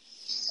by.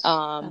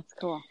 That's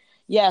cool.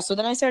 Yeah. So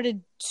then I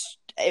started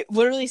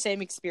literally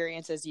same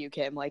experience as you,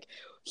 Kim. Like,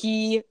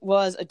 he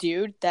was a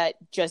dude that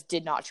just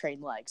did not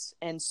train legs.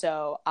 And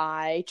so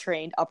I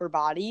trained upper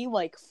body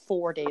like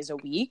 4 days a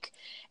week,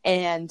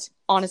 and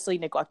honestly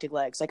neglected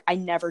legs. Like, I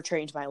never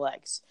trained my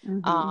legs.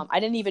 I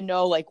didn't even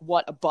know like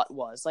what a butt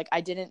was. Like,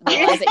 I didn't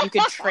realize that you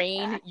could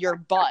train your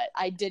butt.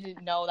 I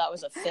didn't know that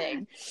was a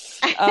thing.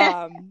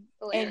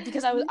 And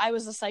because I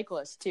was a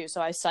cyclist too.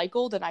 So I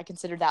cycled, and I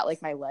considered that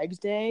like my legs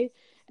day.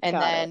 And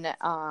then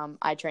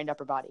I trained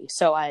upper body.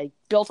 So I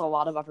built a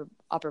lot of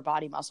upper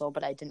body muscle,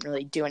 but I didn't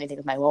really do anything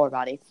with my lower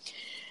body.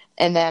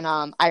 And then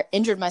I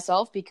injured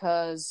myself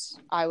because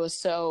I was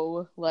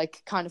so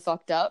like kind of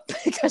fucked up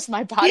because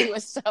my body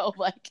was so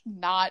like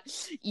not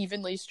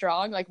evenly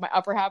strong. Like, my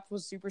upper half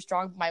was super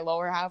strong, but my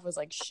lower half was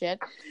like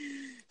shit.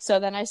 So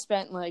then I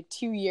spent like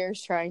 2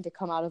 years trying to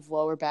come out of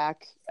lower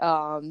back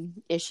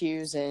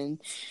issues.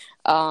 And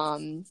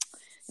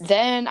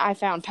then I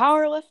found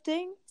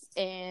powerlifting.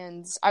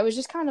 And I was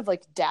just kind of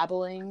like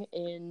dabbling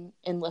in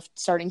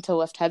starting to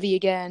lift heavy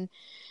again.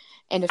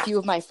 And a few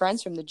of my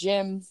friends from the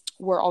gym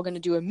were all going to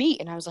do a meet.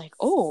 And I was like,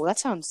 oh, that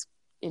sounds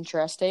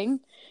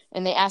interesting.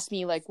 And they asked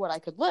me like what I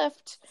could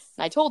lift.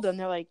 And I told them,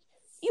 they're like,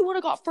 you would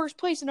have got first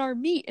place in our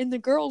meet in the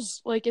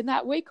girls, like in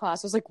that weight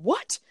class. I was like,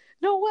 what?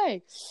 No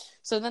way.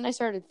 So then I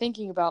started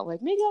thinking about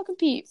like, maybe I'll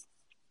compete.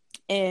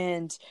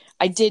 And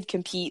I did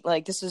compete.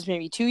 Like, this was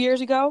maybe 2 years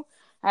ago.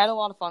 I had a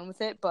lot of fun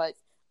with it, but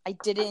I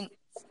didn't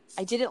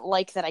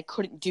like that I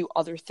couldn't do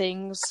other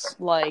things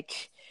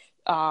like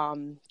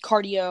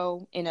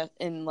cardio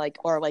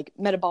or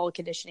metabolic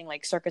conditioning,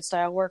 like circuit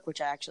style work, which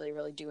I actually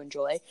really do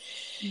enjoy.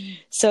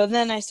 So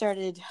then I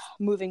started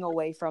moving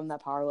away from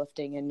that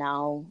powerlifting, and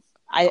now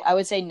I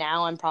would say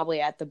now I'm probably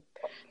at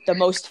the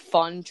most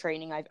fun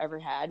training I've ever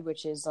had,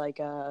 which is like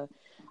a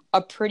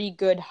pretty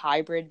good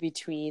hybrid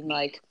between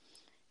like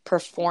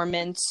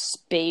performance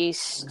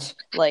based,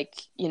 like,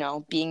 you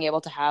know, being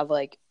able to have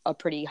like a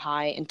pretty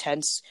high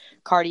intense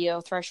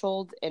cardio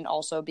threshold, and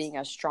also being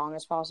as strong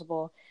as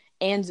possible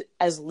and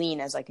as lean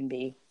as I can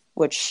be,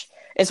 which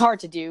is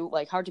hard to do.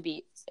 Like, hard to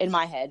be in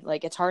my head.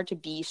 Like, it's hard to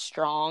be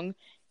strong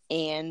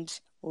and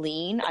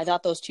lean. I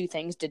thought those two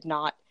things did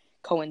not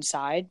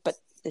coincide, but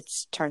it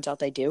turns out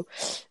they do.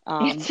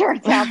 It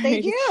turns out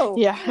they do.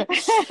 Yeah.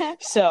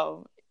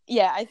 So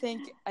yeah, I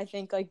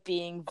think like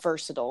being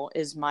versatile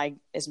is my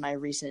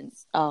recent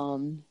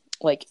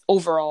like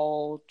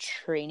overall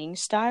training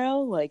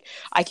style. Like,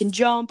 I can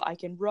jump, I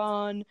can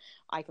run,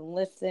 I can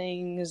lift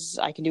things,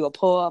 I can do a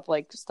pull up,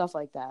 like stuff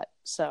like that.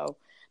 So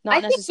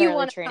not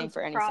necessarily training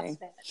for anything.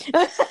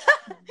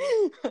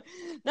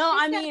 No,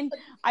 I mean,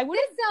 I would.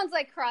 This sounds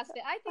like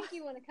CrossFit. I think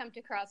you want to come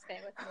to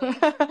CrossFit with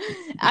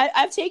me.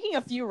 I've taken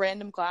a few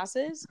random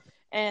classes,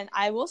 and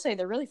I will say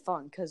they're really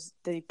fun because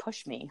they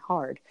push me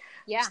hard.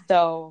 Yeah.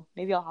 So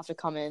maybe I'll have to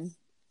come in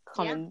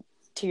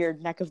to your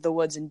neck of the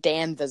woods in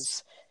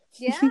Danvers.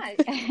 Yeah.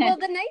 Well,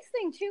 the nice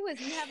thing too is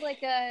you have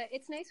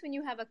it's nice when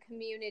you have a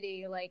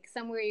community, like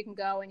somewhere you can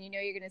go and you know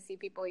you're going to see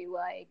people you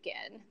like.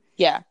 And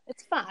Yeah.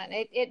 It's fun.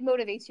 It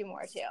motivates you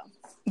more too.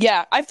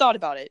 Yeah, I've thought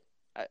about it.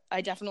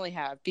 I definitely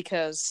have,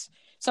 because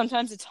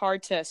sometimes it's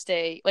hard to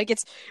stay, like,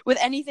 it's with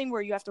anything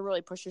where you have to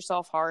really push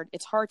yourself hard,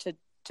 it's hard to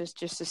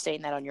just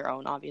sustain that on your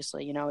own,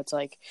 obviously. It's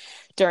like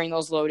during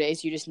those low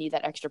days, you just need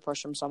that extra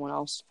push from someone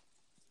else.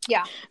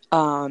 Yeah.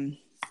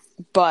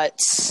 But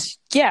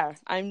yeah,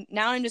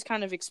 I'm just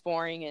kind of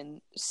exploring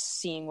and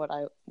seeing what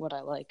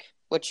I like,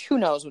 which who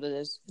knows what it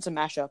is. It's a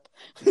mashup.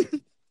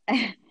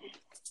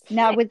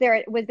 Now, was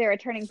there a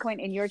turning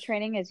point in your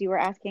training, as you were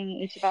asking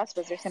each of us?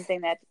 Was there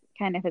something that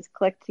kind of has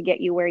clicked to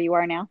get you where you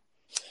are now?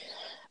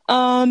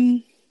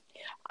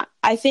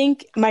 I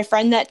think my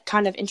friend that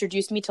kind of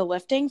introduced me to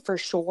lifting for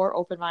sure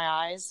opened my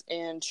eyes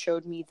and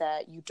showed me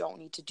that you don't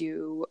need to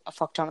do a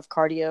fuck ton of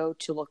cardio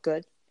to look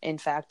good. In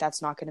fact,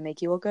 that's not going to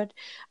make you look good.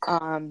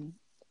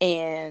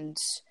 And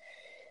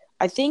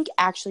I think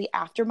actually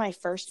after my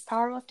first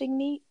powerlifting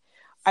meet,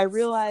 I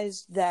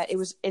realized that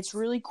it's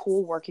really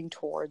cool working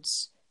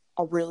towards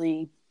a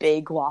really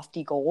big,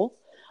 lofty goal.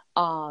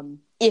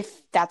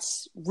 If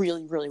that's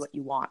really, really what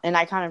you want. And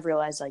I kind of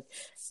realized, like,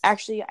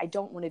 actually, I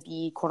don't want to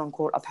be, quote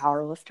unquote, a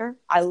power lifter.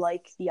 I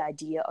like the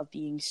idea of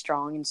being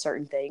strong in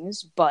certain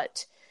things,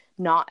 but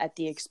not at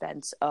the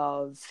expense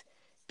of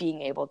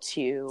being able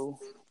to,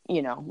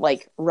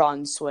 like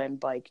run, swim,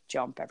 bike,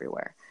 jump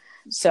everywhere.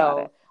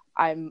 So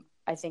I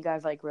think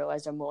I've like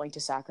realized I'm willing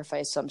to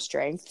sacrifice some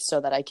strength so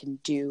that I can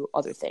do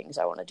other things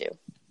I want to do.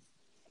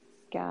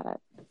 Got it.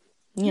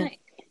 Yeah. Nice.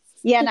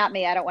 Yeah, not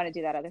me. I don't want to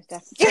do that other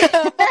stuff.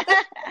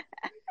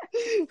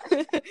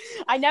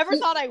 I never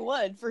thought I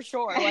would, for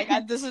sure. Like, I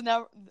don't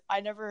know.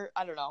 I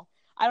don't know.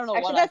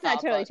 Actually, that's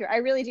not totally true. I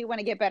really do want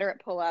to get better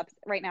at pull-ups.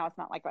 Right now, it's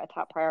not like my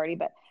top priority,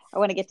 but I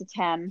want to get to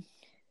 10.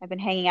 I've been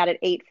hanging out at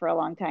 8 for a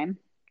long time.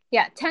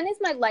 Yeah, 10 is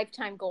my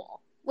lifetime goal.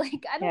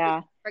 Like, I don't think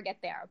I'll ever get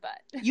there,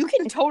 but you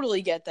can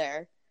totally get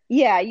there.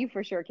 Yeah, you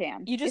for sure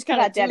can. You just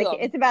gotta do them.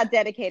 It's about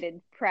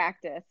dedicated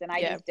practice, and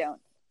I just don't.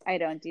 I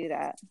don't do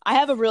that. I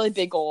have a really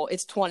big goal.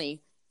 It's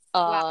 20.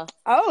 Wow.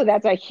 Oh,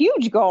 that's a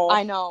huge goal.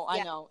 I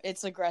know.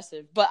 It's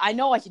aggressive, but I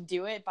know I can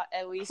do it. But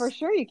at least for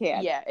sure you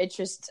can. Yeah, it's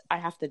just I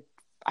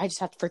just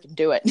have to freaking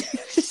do it.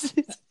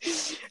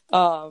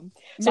 So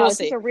we'll is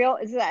see. this a real?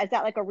 Is that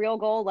like a real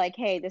goal? Like,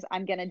 hey,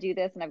 I'm gonna do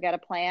this, and I've got a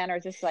plan, or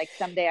is this like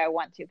someday I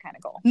want to kind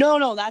of goal?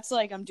 No, that's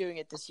like I'm doing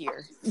it this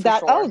year.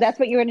 That's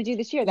what you're gonna do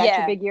this year. That's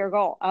your big year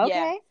goal. Okay.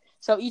 Yeah.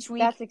 So each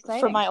week, that's exciting.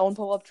 For my own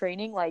pull-up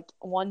training, like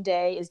one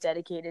day is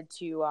dedicated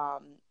to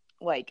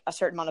like a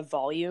certain amount of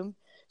volume.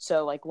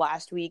 So like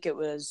last week it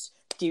was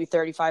do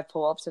 35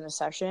 pull-ups in a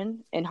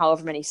session and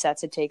however many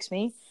sets it takes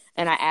me,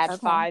 and I add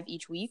 5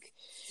 each week.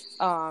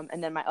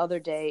 And then my other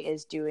day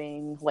is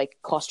doing like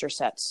cluster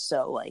sets.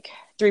 So like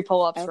 3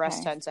 pull-ups,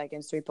 rest 10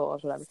 seconds, 3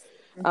 pull-ups, whatever.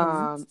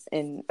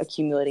 And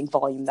accumulating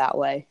volume that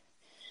way.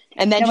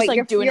 And then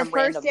doing your them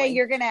first randomly. day,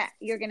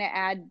 you're gonna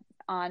add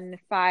on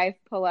 5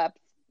 pull-ups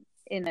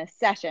in a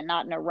session,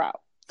 not in a row.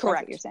 Correct.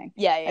 That's what you're saying.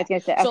 Yeah. I was gonna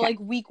say, okay. So like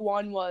week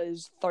 1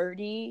 was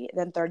 30,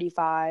 then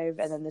 35,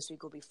 and then this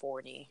week will be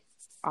 40.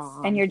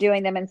 And you're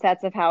doing them in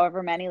sets of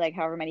however many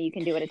you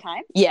can do at a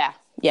time? Yeah.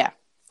 Gotcha.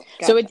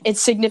 So it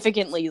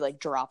significantly like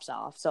drops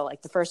off. So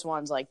like the first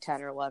one's like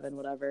 10 or 11,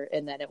 whatever,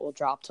 and then it will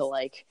drop to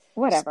like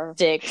whatever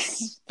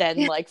 6,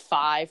 then like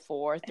 5,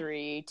 4,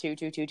 3, 2,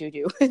 2, 2, 2,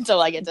 2 until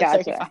I get to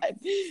 35.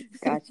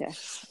 Gotcha.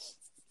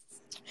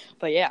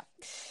 But yeah,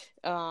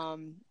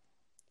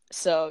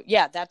 so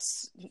yeah,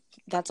 that's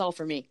all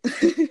for me.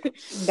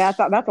 That's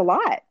a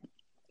lot.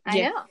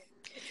 I know.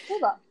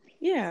 Hold up.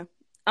 Yeah.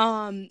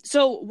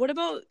 So what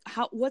about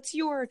what's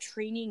your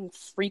training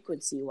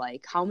frequency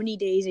like? How many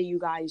days are you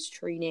guys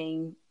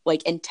training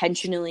like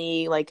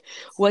intentionally? Like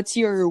what's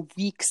your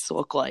weeks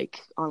look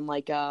like on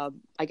like I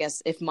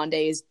guess if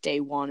Monday is day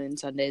 1 and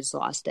Sunday is the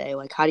last day,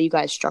 like how do you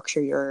guys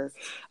structure your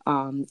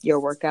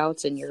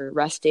workouts and your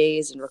rest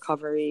days and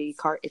recovery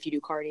if you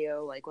do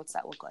cardio, like what's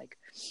that look like?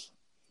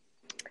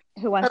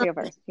 Who wants to go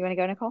first? You want to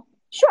go, Nicole?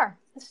 Sure.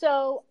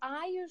 So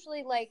I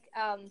usually like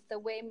the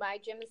way my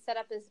gym is set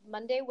up is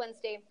Monday,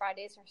 Wednesday, and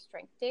Fridays are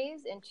strength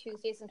days, and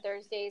Tuesdays and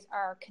Thursdays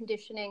are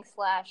conditioning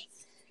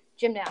 /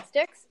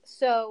 gymnastics.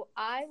 So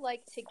I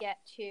like to get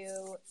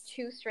to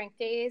 2 strength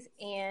days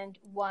and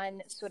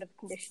 1 sort of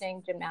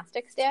conditioning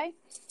gymnastics day.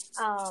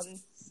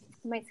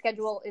 My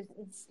schedule is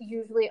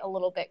usually a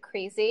little bit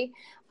crazy,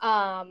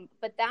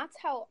 but that's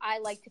how I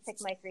like to pick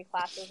my 3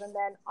 classes. And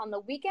then on the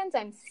weekends,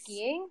 I'm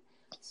skiing.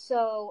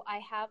 So I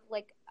have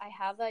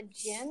a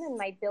gym in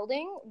my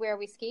building where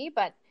we ski,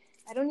 but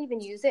I don't even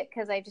use it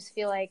because I just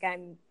feel like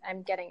I'm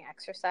getting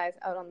exercise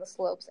out on the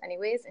slopes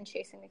anyways and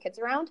chasing the kids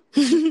around.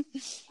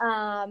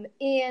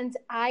 And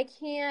I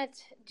can't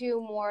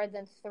do more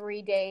than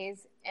 3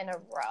 days in a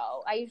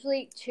row. I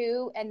usually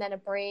 2 and then a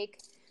break,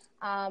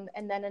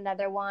 and then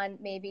another one,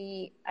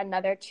 maybe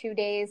another 2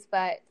 days,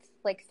 but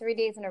like 3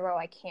 days in a row,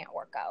 I can't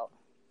work out.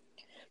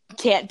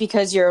 Can't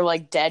because you're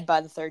like dead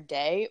by the 3rd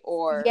day,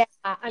 or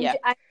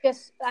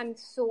I'm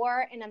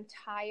sore and I'm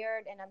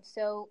tired and I'm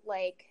so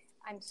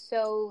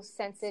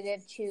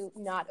sensitive to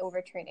not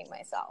overtraining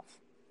myself.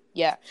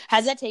 Yeah.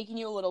 Has that taken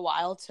you a little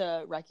while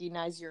to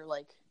recognize your,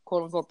 like,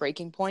 quote unquote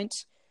breaking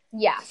points?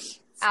 Yes,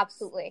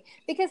 absolutely.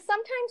 Because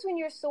sometimes when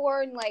you're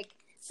sore and like,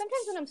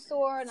 sometimes when I'm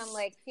sore and I'm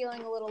like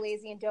feeling a little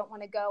lazy and don't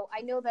want to go,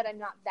 I know that I'm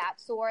not that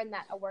sore and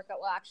that a workout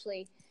will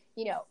actually,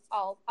 you know,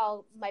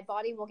 my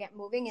body will get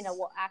moving and it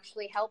will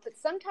actually help. But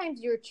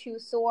sometimes you're too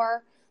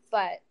sore,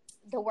 but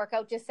the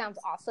workout just sounds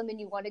awesome and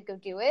you want to go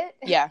do it.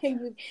 Yeah.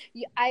 And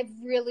I've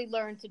really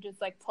learned to just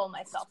like pull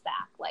myself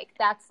back. Like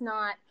that's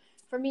not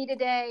for me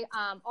today.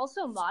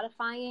 Also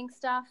modifying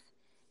stuff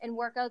in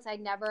workouts. I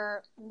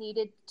never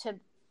needed to,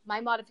 my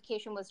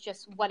modification was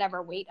just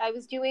whatever weight I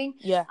was doing.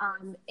 Yeah.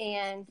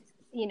 And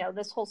you know,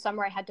 this whole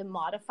summer I had to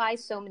modify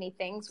so many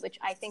things, which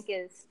I think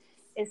is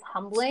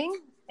humbling.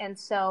 And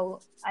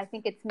so I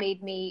think it's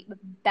made me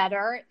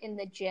better in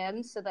the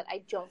gym so that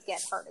I don't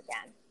get hurt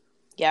again.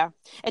 Yeah.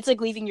 It's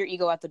like leaving your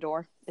ego at the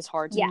door. It's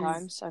hard Yes.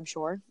 sometimes, I'm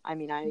sure. I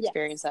mean, I Yes.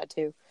 experienced that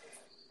too.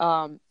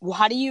 Well,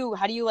 how do you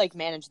like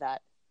manage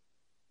that?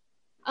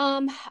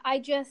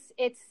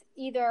 It's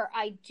either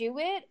I do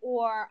it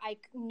or I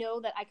know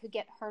that I could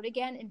get hurt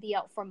again and be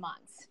out for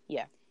months.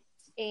 Yeah.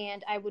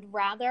 And I would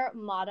rather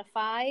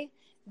modify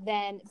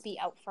than be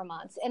out for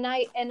months. And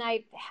I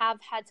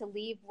have had to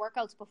leave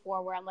workouts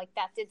before where I'm like,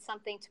 that did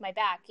something to my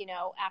back, you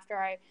know, after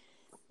I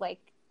like,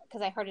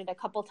 because I heard it a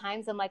couple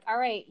times. I'm like, all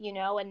right, you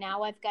know, and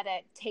now I've got to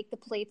take the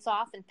plates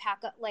off and pack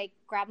up, like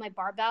grab my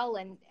barbell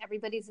and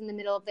everybody's in the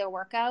middle of their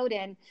workout.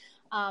 And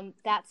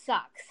that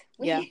sucks.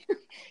 Yeah.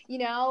 You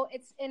know,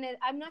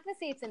 I'm not going to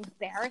say it's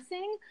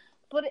embarrassing,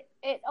 but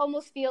it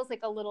almost feels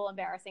like a little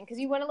embarrassing because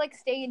you want to like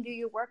stay and do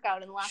your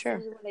workout. And the last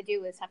thing you want to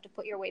do is have to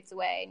put your weights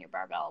away and your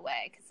barbell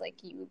away because like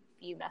you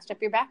messed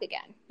up your back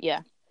again.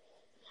 Yeah.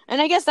 And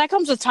I guess that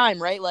comes with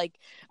time, right? Like,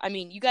 I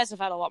mean, you guys have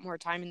had a lot more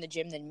time in the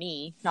gym than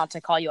me, not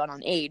to call you out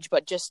on age,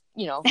 but just,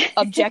 you know,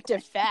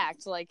 objective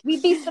fact. Like, we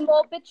be some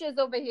old bitches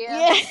over here.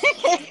 Yeah.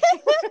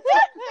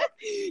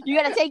 You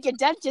got to take your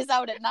dentures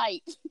out at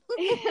night.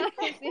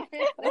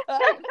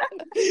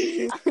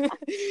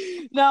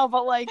 No,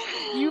 but like,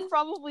 you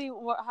probably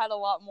had a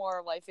lot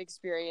more life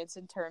experience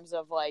in terms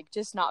of like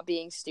just not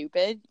being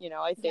stupid. You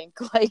know, I think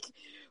like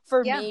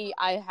for me,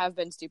 I have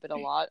been stupid a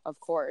lot, of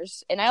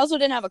course. And I also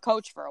didn't have a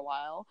coach for a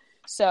while.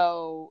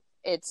 So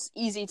it's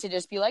easy to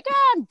just be like,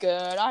 I'm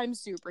good. I'm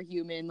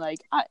superhuman. Like,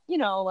 I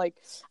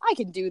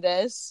can do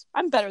this.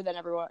 I'm better than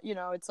everyone. You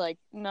know, it's like,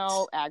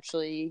 no,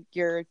 actually,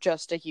 you're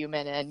just a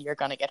human and you're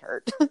going to get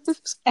hurt.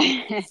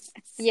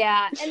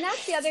 Yeah. And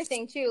that's the other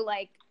thing too.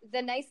 Like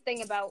the nice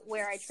thing about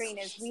where I train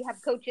is we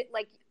have coaches,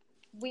 like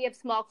we have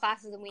small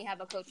classes and we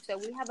have a coach. So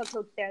we have a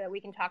coach there that we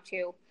can talk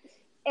to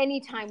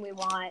anytime we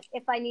want.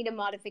 If I need a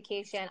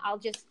modification, I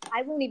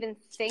won't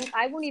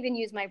even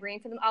use my brain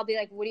for them. I'll be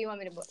like, what do you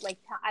want me to, like,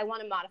 I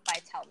want to modify,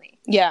 tell me.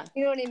 Yeah.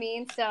 You know what I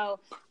mean? So,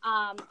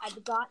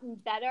 I've gotten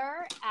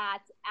better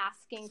at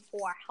asking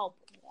for help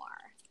more.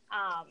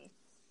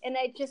 And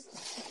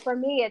for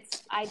me,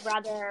 I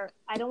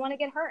don't want to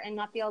get hurt and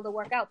not be able to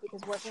work out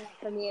because working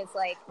out for me is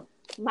like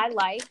my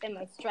life and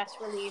my stress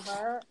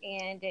reliever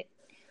and it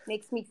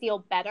makes me feel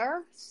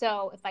better.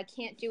 So if I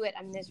can't do it,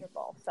 I'm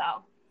miserable. So.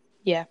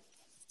 Yeah.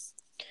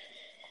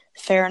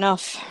 Fair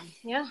enough.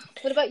 Yeah.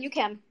 What about you,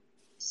 Kim?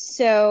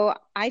 So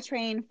I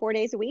train 4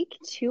 days a week,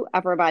 2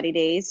 upper body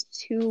days,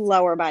 2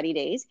 lower body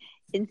days.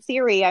 In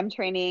theory, I'm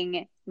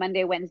training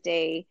Monday,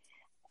 Wednesday,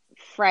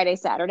 Friday,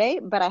 Saturday,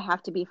 but I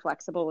have to be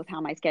flexible with how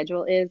my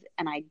schedule is.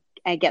 And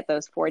I get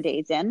those 4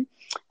 days in.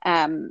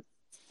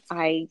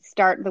 I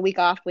start the week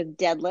off with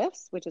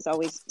deadlifts, which is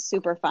always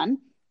super fun.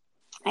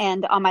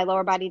 And on my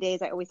lower body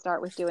days, I always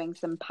start with doing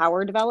some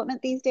power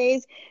development these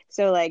days.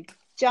 So like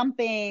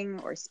jumping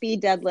or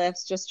speed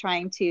deadlifts, just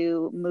trying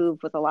to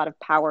move with a lot of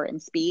power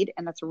and speed.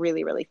 And that's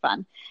really, really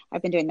fun.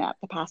 I've been doing that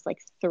the past like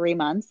 3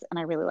 months and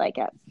I really like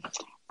it.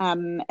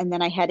 And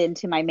then I head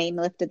into my main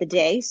lift of the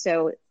day.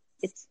 So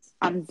it's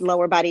on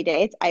lower body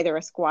day, it's either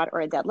a squat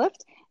or a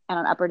deadlift. And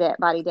on upper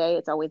body day,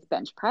 it's always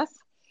bench press.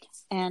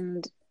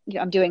 And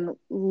I'm doing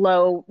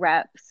low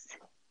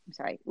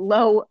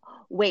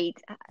weight,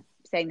 I'm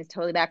saying this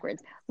totally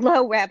backwards,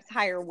 low reps,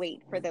 higher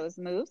weight for those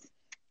moves.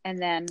 And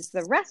then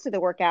the rest of the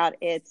workout,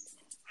 it's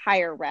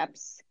higher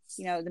reps.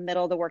 You know, the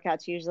middle of the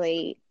workout's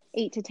usually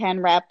 8 to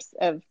 10 reps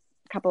of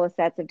a couple of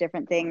sets of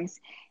different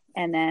things.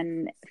 And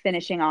then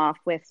finishing off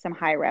with some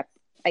high rep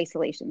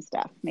isolation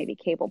stuff, maybe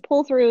cable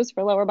pull throughs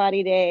for lower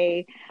body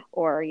day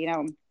or,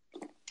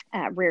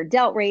 rear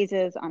delt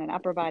raises on an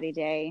upper body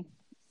day.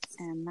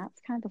 And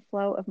that's kind of the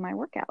flow of my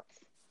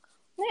workouts.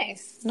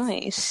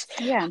 Nice.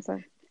 Yeah. And so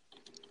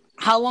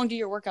how long do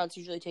your workouts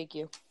usually take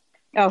you?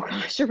 Oh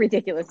gosh, a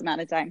ridiculous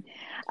amount of time.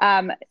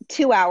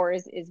 2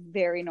 hours is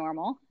very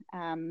normal,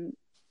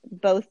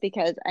 both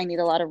because I need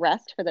a lot of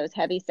rest for those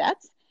heavy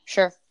sets.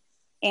 Sure.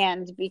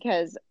 And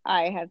because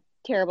I have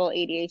terrible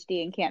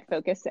ADHD and can't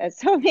focus.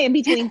 So in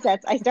between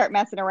sets, I start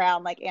messing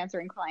around, like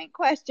answering client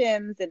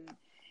questions and,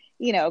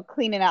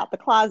 cleaning out the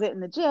closet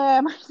in the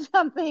gym or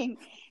something.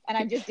 And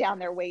I'm just down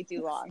there way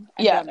too long.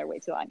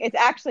 It's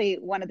actually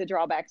one of the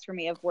drawbacks for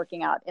me of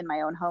working out in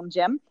my own home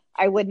gym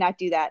I would not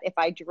do that. If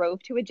I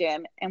drove to a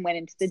gym and went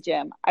into the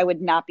gym, I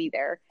would not be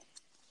there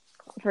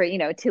for,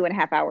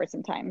 2.5 hours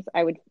sometimes.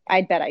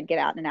 I'd bet I'd get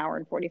out in an hour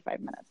and 45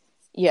 minutes.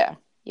 Yeah.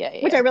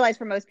 Which I realize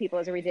for most people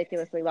is a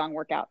ridiculously long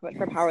workout, but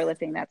for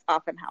powerlifting, that's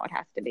often how it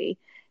has to be.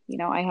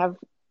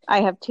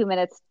 I have 2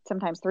 minutes,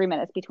 sometimes 3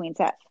 minutes between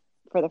sets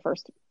for the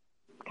first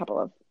couple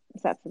of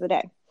sets of the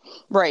day.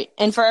 Right.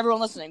 And for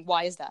everyone listening,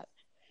 why is that?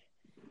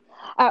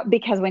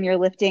 Because when you're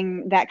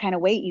lifting that kind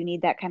of weight, you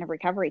need that kind of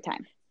recovery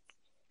time.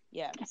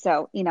 Yeah.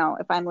 So,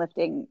 if I'm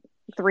lifting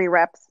 3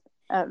 reps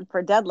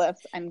for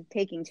deadlifts, I'm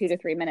taking 2 to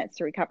 3 minutes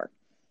to recover.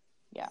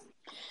 Yeah.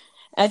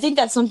 And I think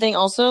that's something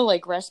also,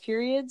 like, rest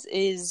periods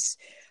is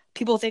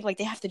people think like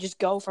they have to just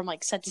go from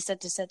like set to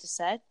set to set to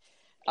set.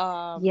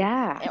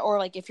 Yeah. Or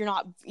like if you're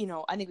not,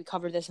 I think we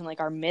covered this in like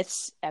our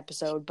myths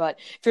episode, but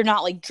if you're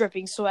not like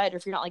dripping sweat or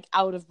if you're not like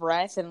out of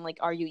breath and like,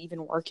 are you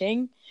even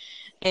working?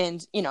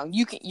 And,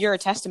 you're a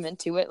testament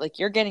to it. Like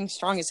you're getting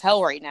strong as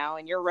hell right now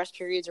and your rest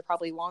periods are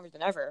probably longer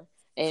than ever.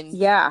 And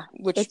yeah,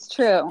 it's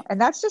true. And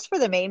that's just for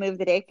the main move of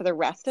the day. For the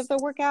rest of the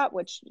workout,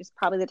 which is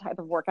probably the type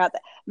of workout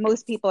that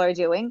most people are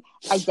doing,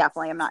 I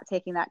definitely am not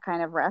taking that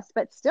kind of rest,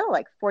 but still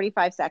like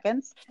 45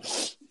 seconds,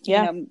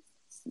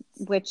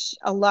 which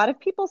a lot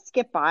of people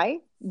skip by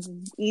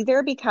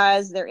either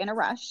because they're in a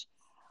rush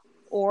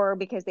or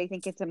because they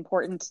think it's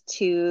important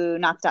to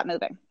not stop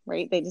moving,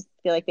 right? They just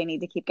feel like they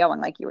need to keep going,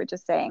 like you were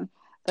just saying.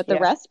 But the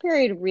rest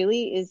period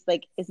really is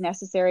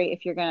necessary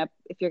if you're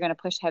gonna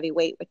push heavy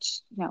weight, which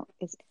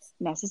is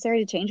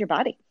necessary to change your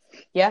body.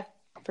 Yeah,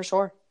 for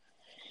sure.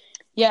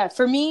 Yeah,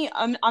 for me,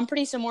 I'm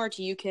pretty similar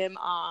to you, Kim.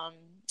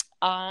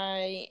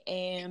 I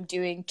am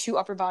doing 2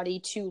 upper body,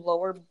 2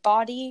 lower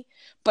body,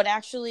 but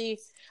actually,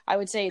 I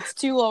would say it's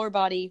 2 lower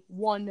body,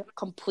 1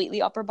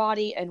 completely upper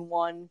body, and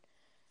 1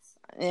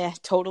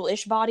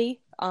 total-ish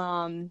body.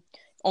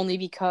 Only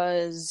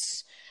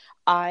because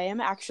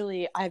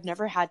I've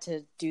never had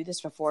to do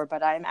this before,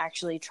 but I'm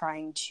actually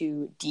trying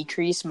to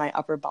decrease my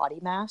upper body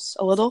mass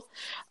a little.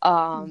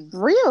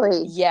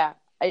 Really? Yeah,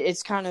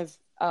 it's kind of,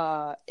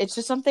 it's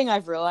just something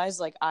I've realized,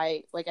 like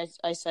I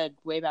said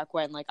way back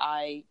when, like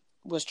I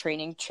was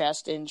training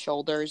chest and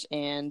shoulders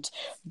and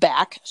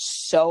back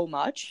so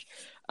much,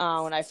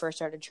 when I first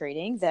started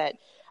training that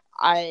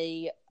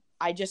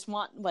I just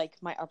want like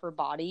my upper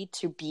body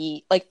to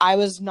be like I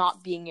was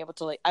not able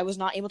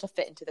to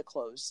fit into the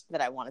clothes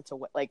that I wanted to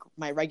like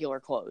my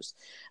regular clothes.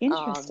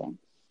 Interesting.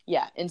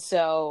 Yeah, and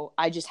so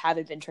I just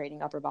haven't been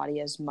training upper body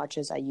as much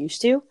as I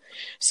used to.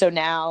 So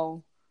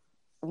now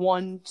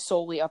 1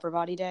 solely upper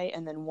body day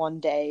and then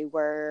 1 day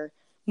where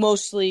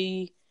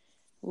mostly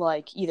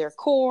like either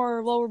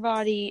core, lower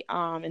body,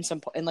 and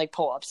like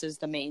pull-ups is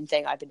the main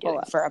thing I've been doing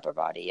for upper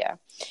body. Yeah.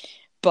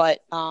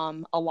 But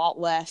a lot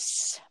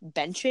less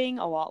benching,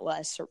 a lot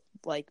less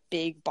like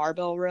big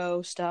barbell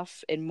row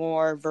stuff, and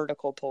more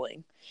vertical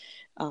pulling.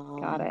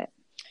 Got it.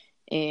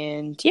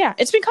 And yeah,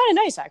 it's been kind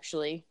of nice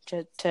actually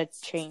to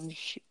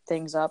change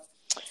things up.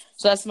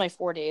 So that's my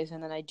 4 days,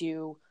 and then I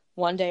do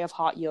 1 day of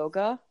hot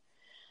yoga,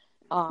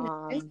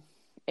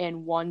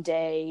 and 1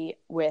 day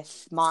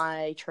with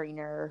my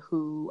trainer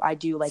who I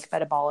do like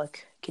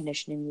metabolic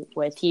conditioning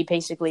with. He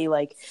basically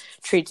like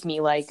treats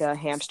me like a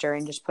hamster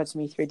and just puts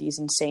me through these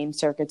insane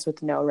circuits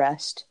with no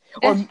rest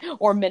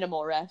or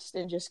minimal rest,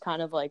 and just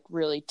kind of like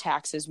really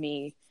taxes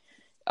me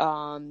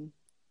in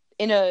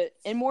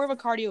more of a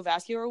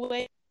cardiovascular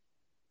way,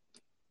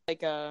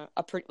 like a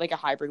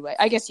hybrid way.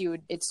 I guess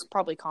it's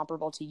probably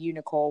comparable to you,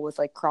 Nicole, with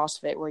like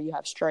CrossFit, where you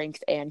have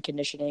strength and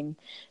conditioning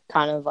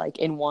kind of like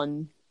in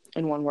one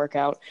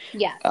workout.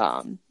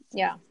 Yeah.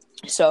 Yeah.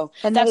 So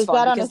and that's is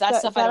fun that because that's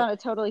stuff on a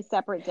totally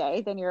separate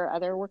day than your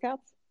other workouts?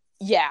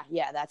 Yeah,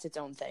 that's its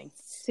own thing.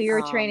 So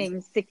you're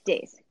training 6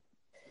 days.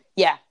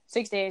 Yeah,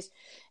 6 days,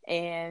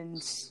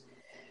 and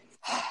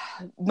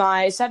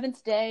my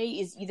 7th day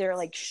is either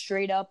like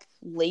straight up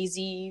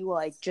lazy,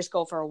 like just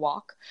go for a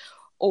walk,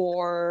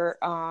 or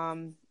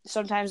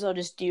sometimes I'll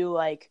just do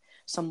like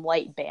some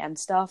light band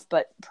stuff,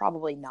 but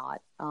probably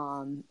not.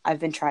 I've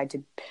been trying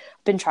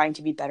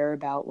to be better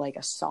about like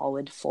a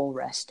solid full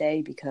rest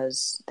day,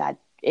 because that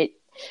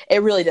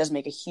it really does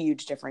make a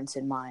huge difference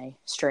in my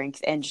strength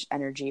and just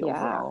energy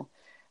overall.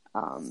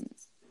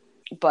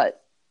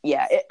 But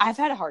yeah, I've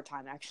had a hard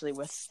time actually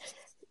with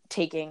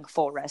taking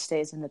full rest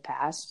days in the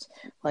past.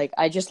 Like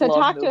I just love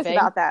talk moving. to us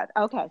about that.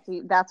 Okay,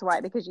 so that's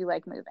why, because you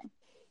like moving.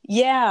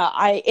 Yeah,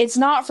 it's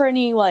not for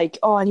any like,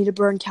 oh, I need to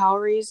burn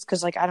calories,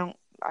 because like I don't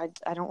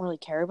really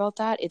care about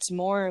that. It's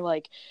more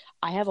like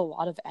I have a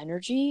lot of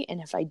energy,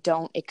 and if I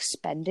don't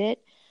expend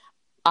it,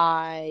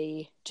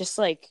 I just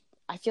like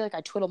I feel like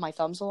I twiddle my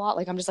thumbs a lot.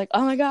 Like I'm just like,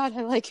 oh my god,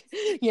 I like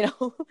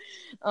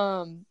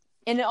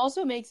and it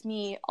also makes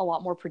me a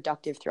lot more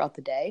productive throughout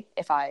the day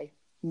if I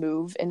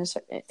move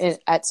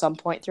at some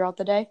point throughout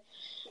the day.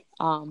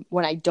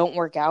 When I don't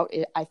work out,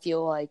 I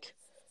feel like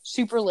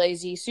super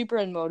lazy, super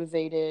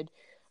unmotivated.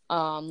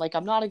 Like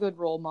I'm not a good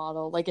role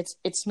model. Like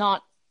it's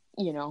not,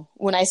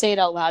 when I say it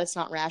out loud, it's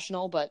not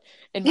rational, but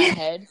in my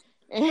head,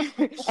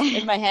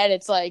 In my head,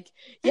 it's like,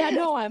 yeah,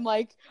 no,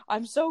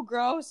 I'm so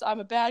gross. I'm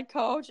a bad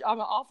coach. I'm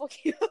an awful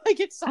kid. Like,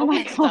 it's so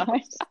messed up.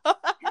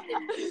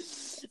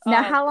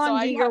 Now, how long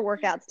so do your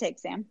workouts take,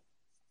 Sam?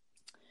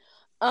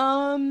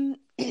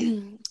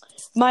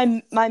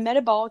 My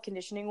metabolic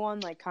conditioning one,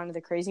 like kind of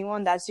the crazy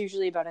one, that's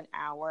usually about an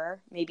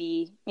hour,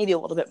 maybe a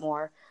little bit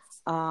more.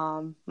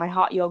 My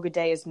hot yoga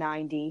day is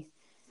 90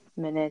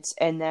 minutes,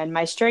 and then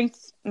my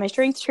strength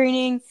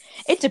training,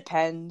 it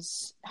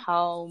depends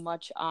how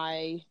much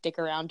I dick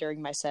around during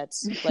my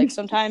sets. Like,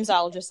 sometimes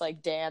I'll just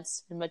like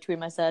dance in between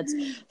my sets,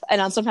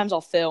 and sometimes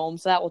I'll film,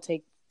 so that will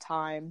take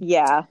time.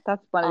 Yeah,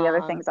 that's one of the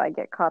other things I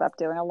get caught up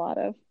doing a lot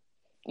of.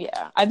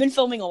 Yeah, I've been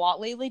filming a lot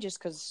lately just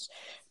because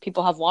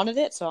people have wanted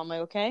it, so I'm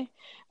like, okay.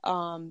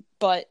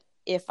 But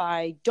if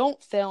I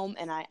don't film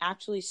and I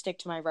actually stick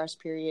to my rest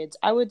periods,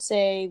 I would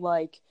say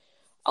like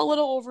a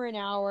little over an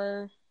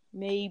hour,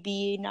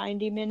 maybe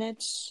 90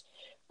 minutes.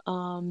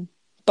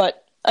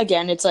 But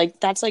again, it's like,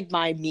 that's like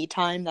my me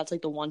time. That's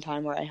like the one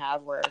time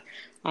where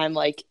I'm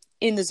like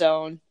in the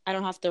zone. I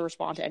don't have to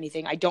respond to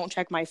anything. I don't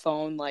check my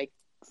phone like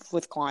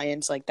with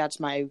clients. Like, that's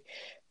my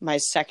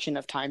section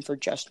of time for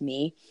just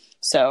me.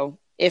 So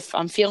if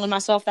I'm feeling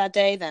myself that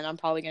day, then I'm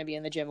probably going to be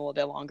in the gym a little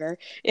bit longer.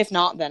 If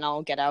not, then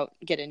I'll get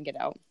in, get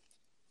out.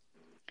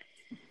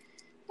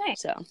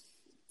 Nice. So,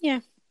 yeah,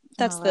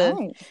 that's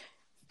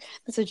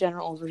that's a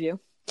general overview.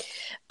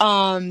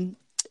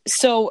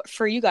 So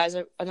for you guys,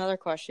 another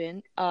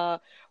question.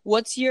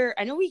 What's your?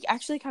 I know we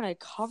actually kind of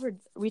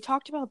we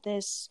talked about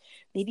this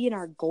maybe in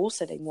our goal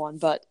setting one,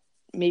 but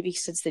maybe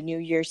since the new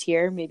year's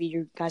here, maybe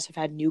you guys have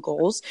had new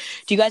goals.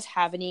 Do you guys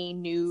have any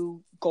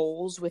new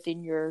goals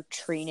within your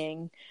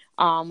training,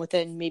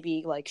 within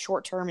maybe like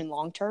short term and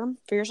long term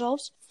for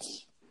yourselves?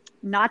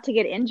 Not to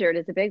get injured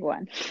is a big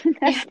one.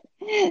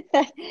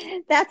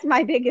 That's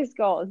my biggest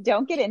goal.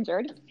 Don't get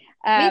injured.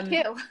 Me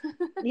too.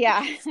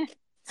 Yeah.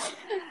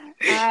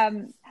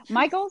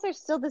 My goals are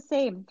still the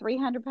same: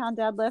 300-pound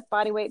deadlift,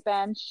 body weight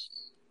bench.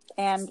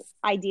 And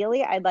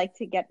ideally, I'd like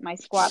to get my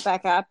squat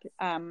back up.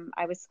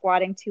 I was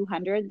squatting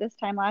 200 this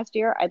time last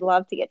year. I'd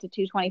love to get to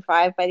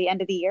 225 by the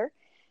end of the year.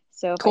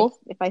 So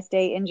if I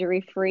stay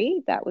injury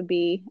free, that would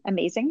be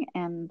amazing.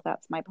 And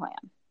that's my plan.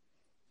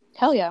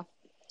 Hell yeah.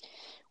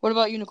 What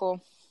about you,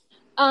 Nicole?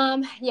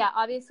 Yeah,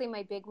 obviously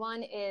my big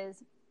one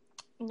is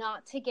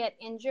not to get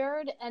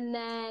injured. And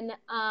then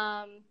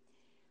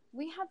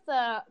we have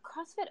the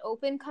CrossFit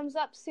Open comes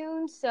up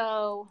soon.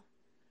 So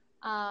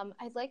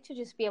I'd like to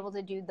just be able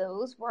to do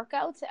those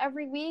workouts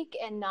every week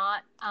and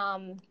not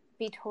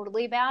be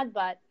totally bad.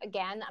 But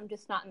again, I'm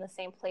just not in the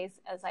same place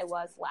as I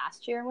was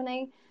last year when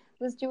I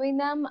was doing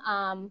them.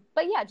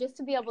 But yeah, just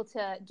to be able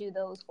to do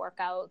those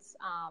workouts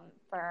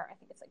for, I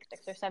think it's like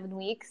 6 or 7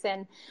 weeks,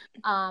 and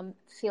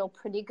feel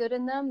pretty good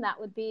in them. That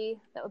would be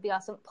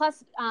awesome.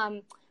 Plus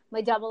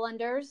my double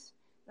unders.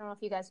 I don't know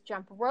if you guys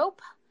jump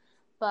rope,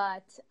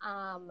 but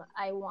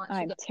I want to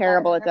I'm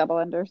terrible at double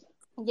unders.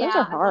 Yeah, those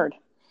are hard.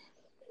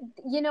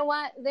 You know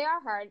what? They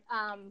are hard,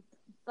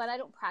 but I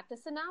don't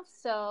practice enough.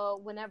 So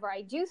whenever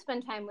I do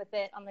spend time with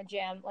it on the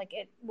gym, like,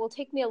 it will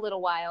take me a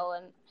little while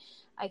and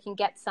I can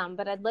get some,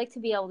 but I'd like to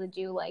be able to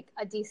do like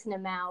a decent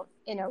amount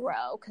in a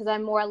row, because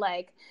I'm more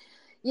like,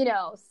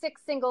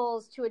 6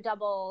 singles to a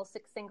double,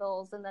 6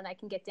 singles, and then I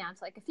can get down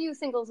to like a few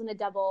singles and a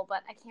double,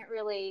 but I can't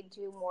really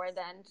do more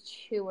than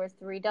 2 or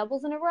 3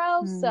 doubles in a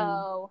row.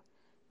 So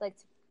I'd like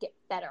to get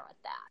better at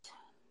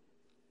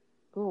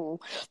that. Ooh.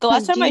 The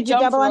last time I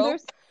jumped double rope,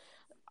 unders?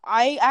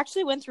 I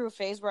actually went through a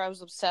phase where I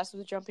was obsessed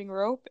with jumping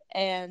rope,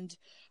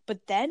 but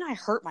then I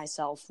hurt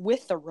myself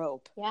with the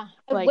rope. Yeah,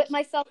 I whip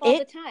myself all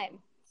the time.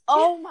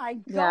 Oh my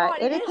God,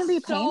 yeah, it can be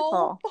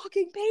painful. So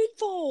fucking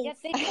painful. Yeah,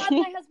 thank God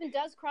my husband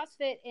does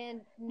CrossFit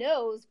and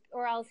knows,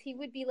 or else he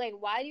would be like,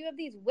 "Why do you have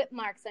these whip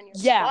marks on your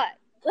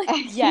butt?"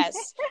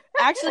 Yes,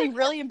 actually,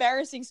 really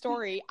embarrassing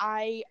story.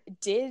 I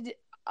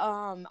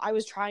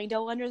was trying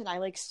double unders and I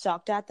like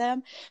sucked at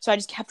them, so I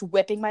just kept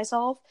whipping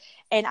myself.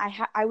 And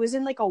I was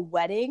in like a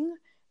wedding,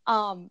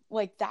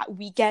 like that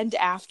weekend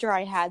after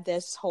I had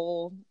this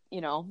whole,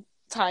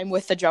 time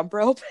with the jump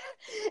rope,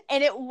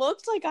 and it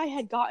looked like I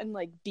had gotten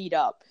like beat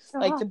up.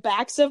 Like, the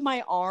backs of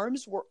my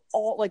arms were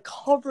all like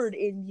covered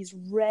in these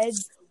red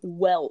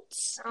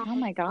welts. Oh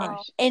my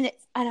gosh. And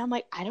I'm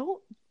like, I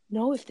don't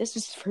know if this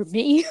is for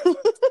me.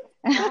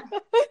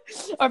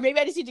 Or maybe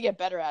I just need to get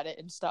better at it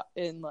and stop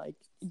and like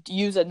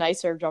use a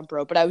nicer jump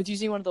rope. But I was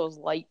using one of those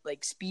light,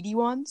 like speedy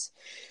ones,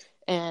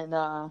 and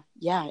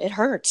yeah, it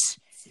hurts.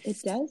 It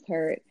does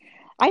hurt.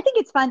 I think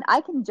it's fun.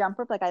 I can jump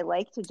rope. Like, I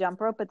like to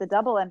jump rope, but the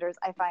double unders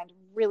I find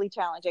really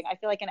challenging. I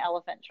feel like an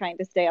elephant trying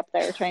to stay up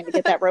there, trying to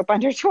get that rope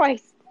under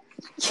twice.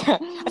 Yeah,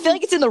 I feel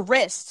like it's in the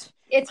wrist.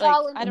 It's like,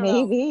 all in the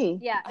maybe.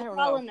 Yeah, it's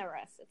all in the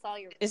wrist. It's all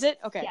your wrist. Is it?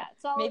 Okay. Yeah,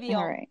 it's all. Maybe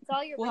all right. It's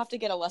all your. We'll have to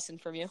get a lesson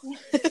from you.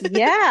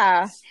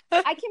 Yeah.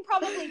 I can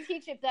probably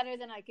teach it better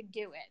than I could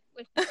do it,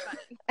 which is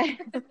funny.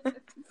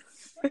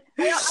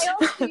 I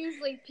also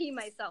usually pee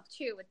myself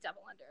too with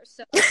double unders,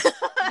 so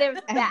there's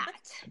that.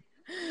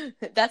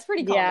 That's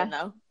pretty Yeah,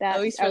 common though,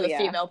 at least for the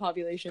female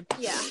population.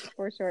 Yeah,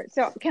 for sure.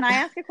 So can I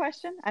ask a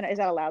question? I don't, is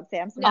that allowed,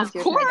 Sam? Since No. it's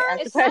your turn to ask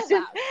a It's so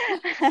question.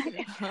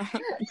 loud.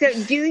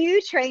 So do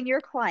you train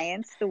your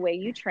clients the way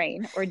you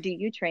train, or do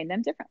you train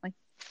them differently?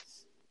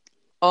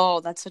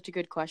 Oh, that's such a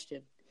good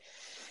question.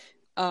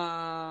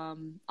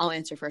 I'll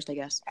answer first, I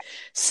guess.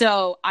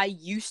 So I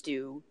used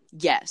to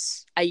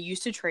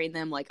train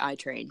them like I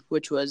train,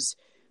 which was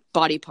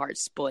body part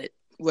split,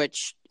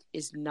 which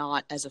is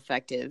not as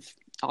effective,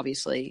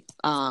 obviously.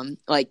 I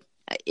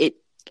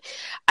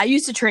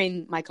used to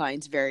train my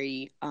clients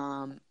very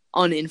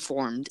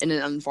uninformed, in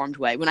an uninformed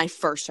way when I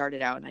first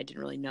started out, and I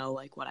didn't really know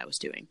like what I was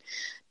doing.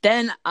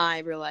 Then I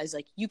realized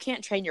like you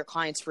can't train your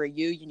clients for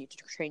you need to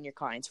train your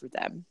clients for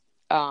them.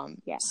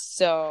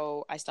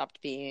 So I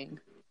stopped being,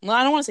 well,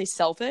 I don't want to say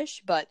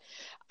selfish, but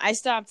I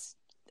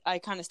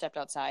kind of stepped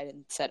outside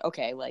and said,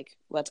 okay, like,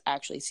 let's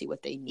actually see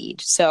what they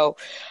need. So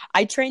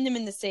I train them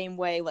in the same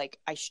way. Like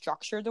I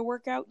structure the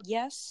workout.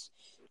 Yes.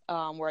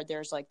 Where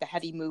there's like the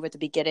heavy move at the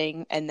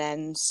beginning and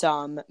then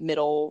some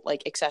middle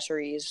like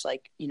accessories,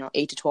 like,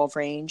 8 to 12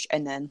 range,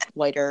 and then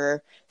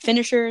lighter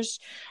finishers.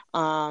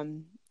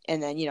 And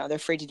then, they're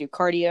free to do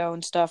cardio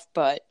and stuff.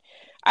 But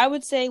I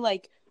would say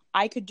like,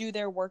 I could do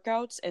their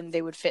workouts and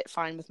they would fit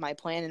fine with my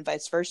plan and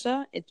vice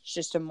versa. It's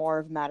just a more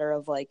of a matter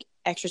of like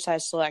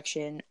exercise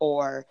selection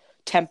or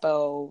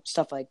tempo,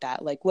 stuff like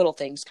that. Like little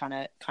things kind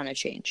of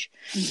change.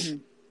 Mm-hmm.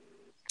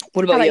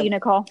 What about you,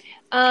 Nicole?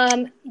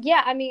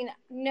 Yeah, I mean,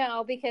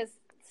 no, because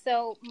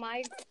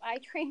I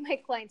train my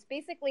clients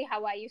basically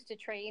how I used to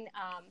train,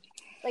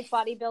 like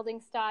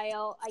bodybuilding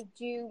style. I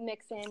do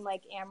mix in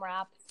like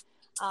AMRAPs,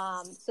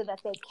 so that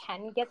they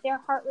can get their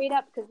heart rate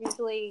up, because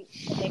usually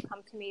when they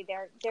come to me,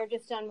 they're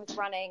just done with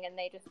running and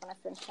they just want to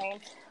sprint train.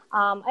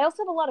 I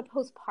also have a lot of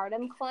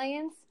postpartum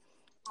clients.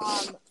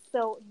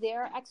 So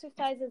their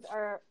exercises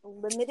are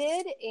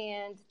limited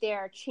and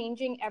they're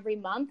changing every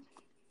month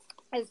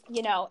as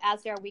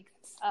their weeks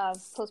of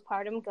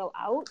postpartum go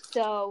out.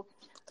 So,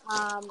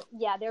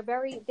 they're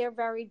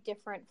very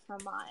different from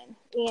mine.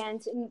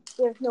 And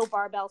there's no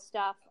barbell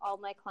stuff. All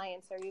my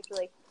clients are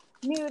usually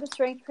new to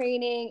strength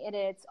training, and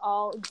it's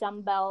all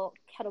dumbbell,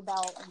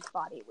 kettlebell, and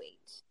body weight.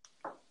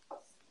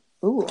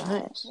 Ooh,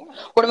 nice. Yeah.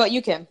 What about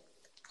you, Kim?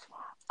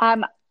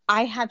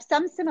 I have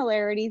some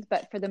similarities,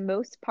 but for the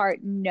most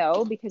part,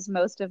 no, because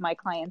most of my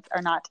clients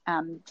are not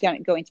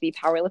going to be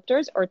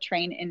powerlifters or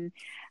train in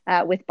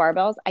with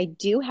barbells. I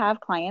do have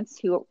clients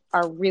who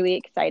are really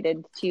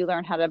excited to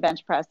learn how to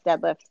bench press,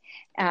 deadlift,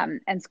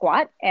 and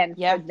squat. And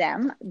for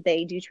them,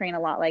 they do train a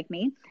lot like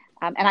me.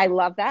 And I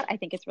love that. I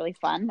think it's really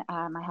fun.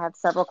 I have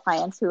several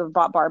clients who have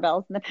bought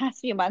barbells in the past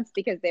few months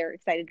because they're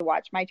excited to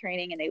watch my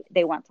training and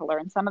they want to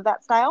learn some of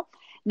that style.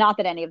 Not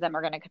that any of them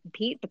are going to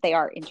compete, but they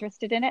are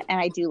interested in it.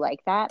 And I do like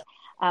that.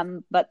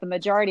 But the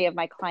majority of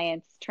my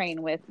clients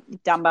train with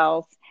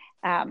dumbbells.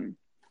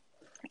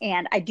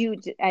 And I do,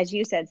 as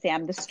you said,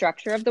 Sam, the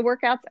structure of the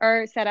workouts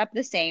are set up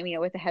the same,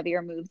 with a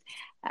heavier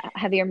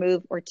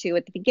move or two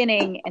at the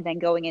beginning, and then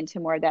going into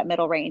more of that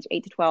middle range,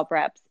 8 to 12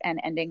 reps, and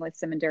ending with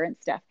some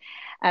endurance stuff.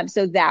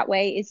 So that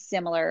way is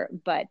similar,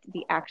 but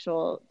the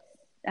actual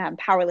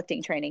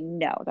powerlifting training,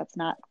 no, that's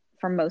not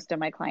for most of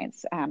my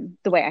clients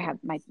the way I have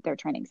their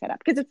training set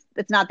up, because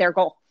it's not their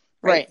goal.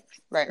 Right.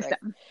 So.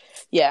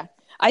 Yeah.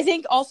 I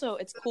think also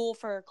it's cool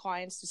for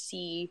clients to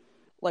see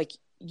like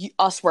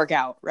us work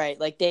out, right?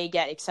 Like they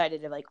get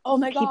excited and like, oh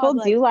my God. People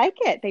do like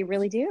it. They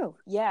really do.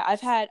 Yeah.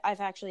 I've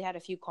actually had a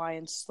few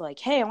clients like,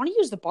 hey, I want to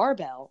use the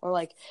barbell, or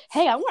like,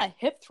 hey, I want a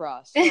hip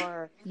thrust,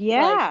 or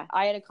like,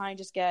 I had a client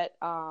just get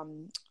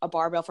a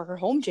barbell for her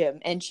home gym,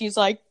 and she's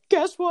like,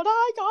 guess what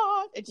I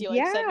got? And she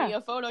sent me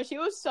a photo. She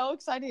was so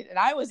excited, and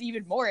I was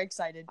even more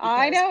excited because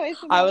I know.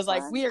 I was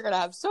like, we are going to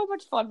have so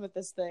much fun with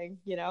this thing,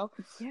 Yeah.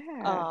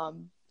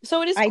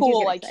 So it is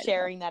cool, like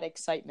sharing that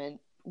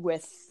excitement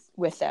with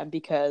them,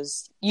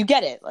 because you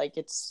get it. Like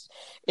it's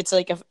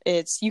like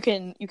you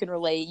can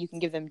relate, you can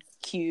give them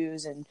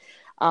cues, and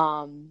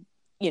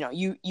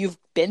you've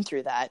been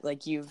through that,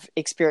 like you've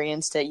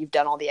experienced it, you've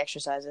done all the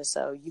exercises,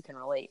 so you can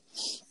relate.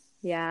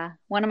 Yeah.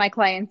 One of my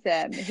clients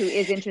who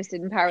is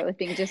interested in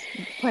powerlifting just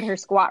built a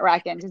squat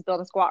rack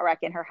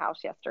in her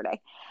house yesterday.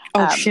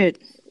 Oh,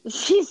 shit.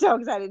 She's so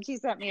excited. She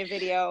sent me a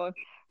video of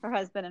her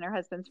husband and her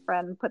husband's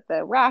friend put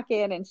the rack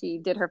in, and she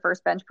did her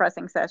first bench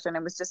pressing session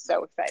and was just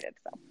so excited.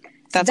 So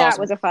that awesome.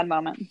 Was a fun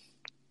moment.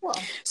 Cool.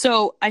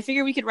 So I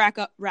figure we could wrap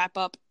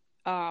up.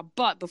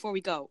 But before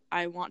we go,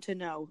 I want to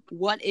know,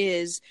 what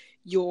is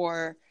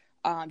your,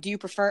 do you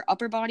prefer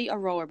upper body or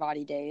lower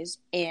body days?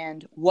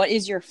 And what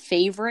is your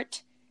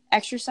favorite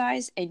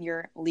exercise and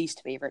your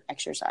least favorite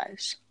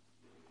exercise?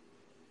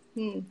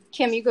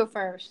 Kim, you go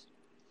first.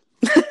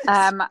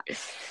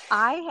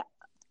 I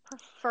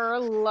prefer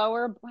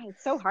lower.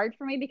 It's so hard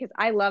for me because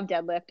I love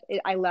deadlift.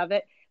 I love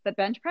it. But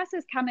bench press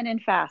is coming in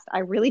fast. I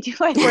really do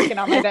like working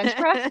on my bench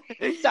press.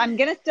 So I'm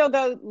going to still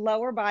go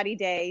lower body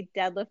day.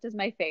 Deadlift is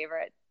my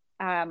favorite.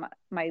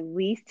 My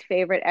least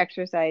favorite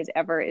exercise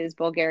ever is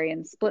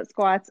Bulgarian split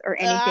squats or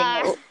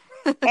anything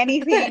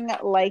anything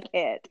like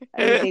it.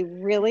 They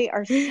really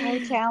are so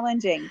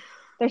challenging.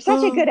 They're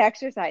such a good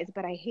exercise,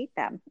 but I hate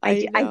them.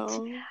 I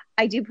know.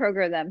 I do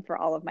program them for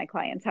all of my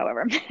clients,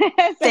 however.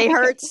 They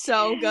hurt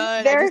so good.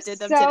 I They're just did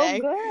them so today.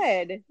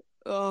 good.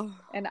 Oh.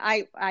 And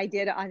I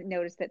did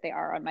notice that they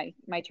are on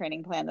my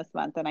training plan this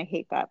month, and I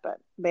hate that, but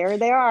there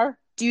they are.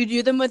 Do you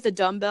do them with a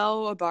dumbbell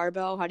or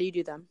barbell? How do you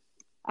do them?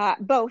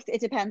 Both.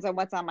 It depends on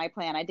what's on my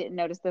plan. I didn't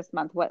notice this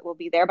month what will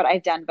be there, but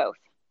I've done both.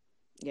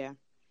 Yeah.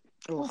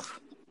 Yeah.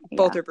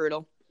 Both are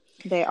brutal.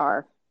 They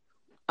are.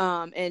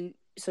 And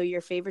so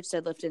your favorite's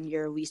deadlift and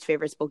your least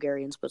favorite's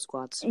Bulgarian split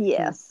squats.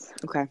 Yes.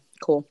 Okay,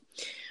 cool.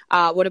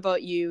 What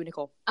about you,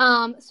 Nicole?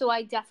 So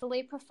I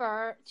definitely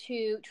prefer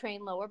to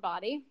train lower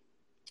body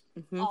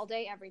all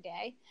day, every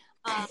day.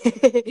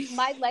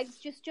 My legs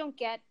just don't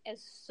get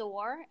as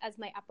sore as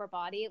my upper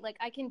body. Like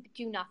I can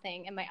do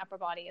nothing and my upper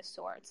body is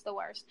sore. It's the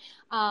worst.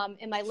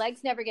 And my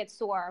legs never get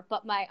sore,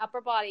 but my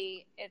upper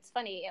body, it's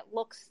funny. It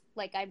looks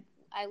like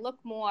I look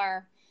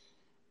more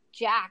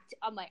jacked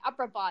on my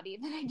upper body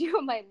than I do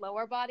on my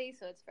lower body.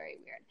 So it's very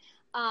weird.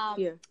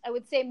 I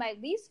would say my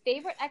least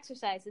favorite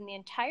exercise in the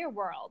entire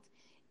world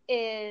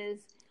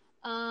is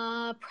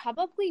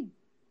probably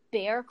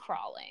bear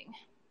crawling.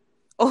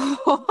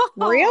 Oh,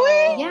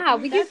 really? Yeah,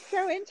 That's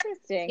so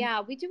interesting. Yeah,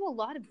 we do a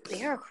lot of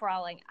bear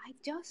crawling. I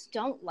just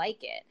don't like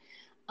it.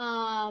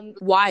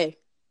 Why?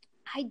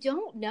 I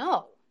don't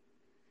know.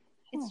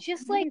 It's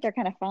just like they're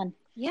kind of fun.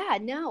 Yeah,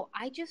 no,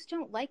 I just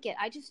don't like it.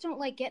 I just don't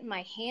like getting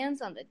my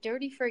hands on the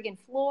dirty friggin'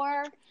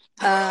 floor.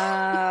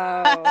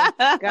 Oh,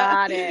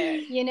 got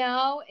it. You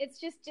know, it's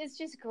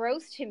just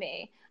gross to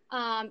me.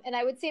 And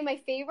I would say my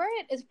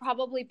favorite is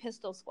probably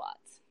pistol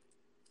squats.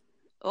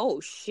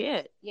 Oh,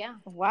 shit. Yeah.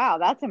 Wow,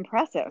 that's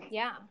impressive.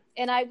 Yeah.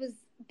 And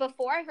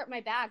before I hurt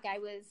my back, I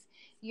was,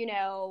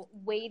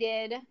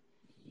 weighted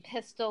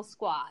pistol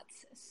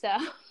squats. So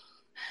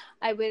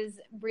I was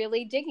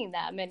really digging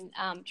them and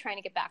trying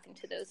to get back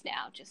into those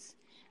now. Just,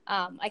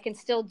 I can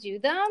still do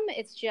them.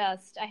 It's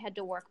just, I had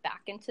to work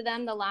back into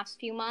them the last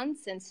few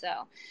months. And so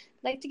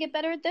I'd like to get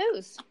better at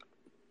those.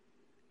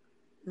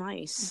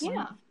 Nice.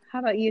 Yeah. How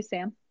about you,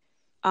 Sam?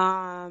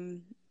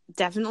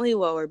 Definitely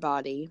lower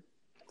body.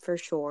 For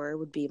sure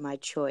would be my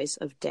choice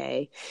of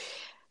day.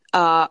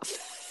 Well,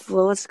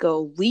 let's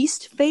go.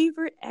 Least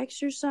favorite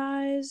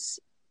exercise.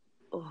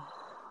 Oh.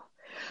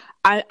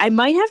 I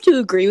might have to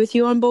agree with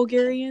you on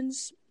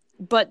Bulgarians,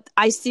 but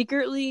I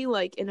secretly,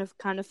 like, in a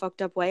kind of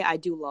fucked up way, I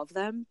do love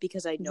them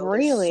because I know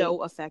they're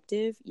so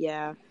effective.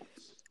 Yeah.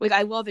 Like,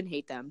 I love and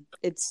hate them.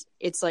 It's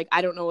like,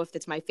 I don't know if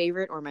it's my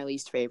favorite or my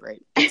least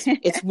favorite.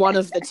 It's one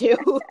of the two.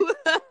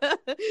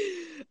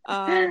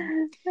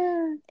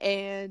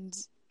 And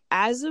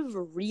as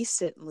of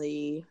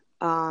recently,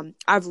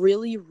 I've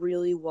really,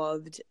 really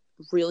loved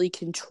really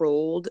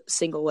controlled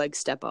single leg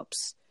step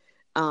ups.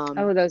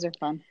 Those are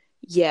fun.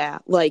 Yeah,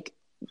 like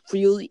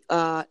really,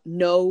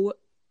 no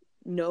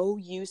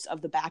use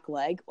of the back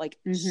leg, like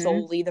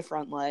solely the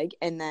front leg,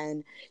 and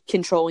then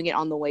controlling it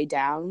on the way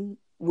down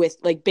with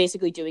like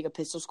basically doing a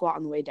pistol squat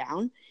on the way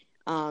down.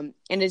 And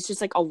it's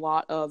just like a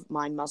lot of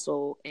mind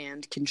muscle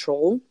and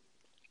control.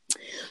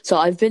 So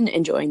I've been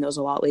enjoying those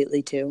a lot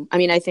lately too. I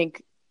mean, I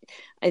think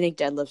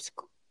deadlift's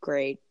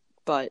great,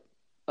 but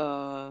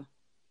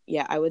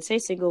yeah, I would say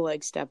single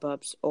leg step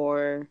ups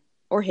or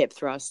hip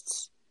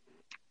thrusts.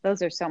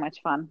 Those are so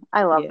much fun.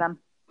 I love them.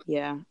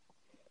 Yeah,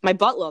 my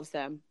butt loves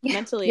them.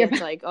 Mentally,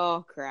 it's like,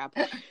 oh crap.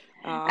 See,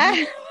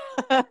 I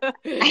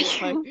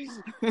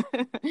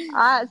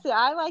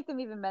like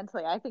them even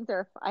mentally. I think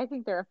they're a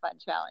fun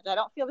challenge. I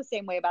don't feel the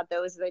same way about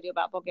those as I do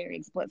about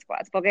Bulgarian split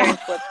squats.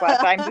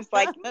 I'm just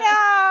like,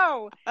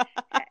 no.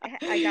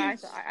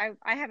 I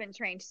haven't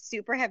trained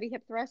super heavy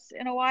hip thrusts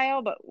in a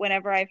while, but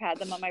whenever I've had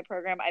them on my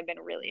program, I've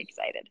been really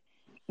excited.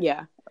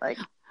 Yeah, like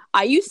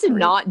I used to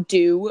not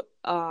do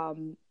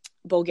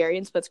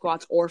Bulgarian split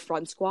squats or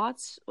front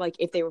squats, like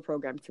if they were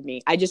programmed for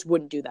me. I just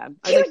wouldn't do them.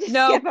 I was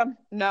like,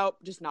 no,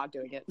 just not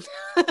doing it.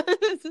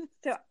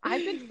 So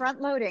I've been front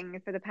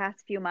loading for the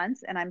past few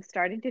months and I'm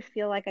starting to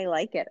feel like I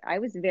like it. I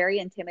was very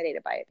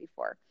intimidated by it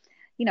before,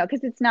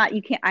 because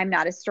I'm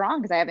not as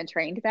strong because I haven't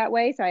trained that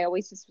way. So I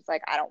always just was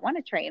like, I don't want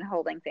to train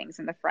holding things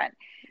in the front,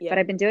 but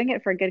I've been doing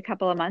it for a good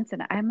couple of months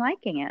and I'm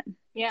liking it.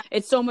 Yeah.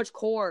 It's so much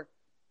core.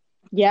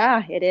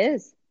 Yeah, it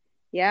is.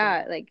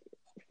 Yeah. Like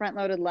front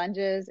loaded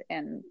lunges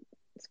and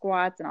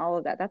squats and all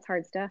of that. That's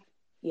hard stuff.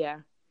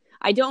 Yeah.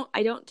 I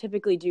don't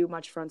typically do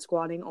much front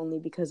squatting only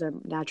because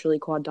I'm naturally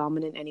quad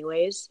dominant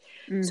anyways.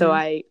 So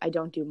I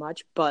don't do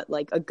much, but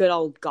like a good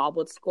old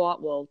goblet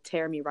squat will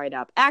tear me right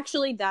up.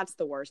 Actually, that's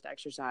the worst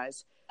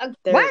exercise.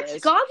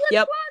 What?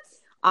 Goblet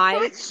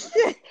squats?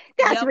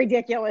 That's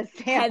ridiculous,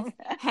 Sam.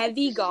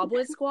 Heavy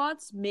goblet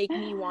squats make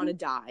me want to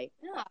die.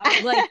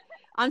 Like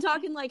I'm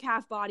talking like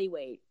half body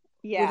weight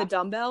with a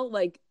dumbbell.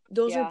 Like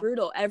those are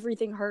brutal.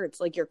 Everything hurts.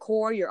 Like your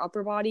core, your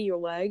upper body, your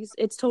legs.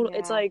 It's total. Yeah.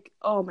 It's like,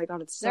 oh my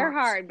God, they're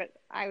hard, but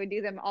I would do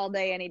them all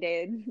day, any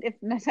day. If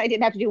I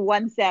didn't have to do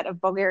one set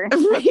of Bulgarian.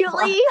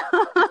 Really?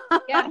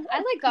 Yeah, I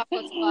like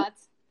goblet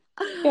squats.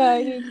 Yeah,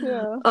 I do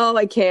too. Oh,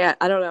 I can't.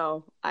 I don't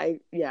know.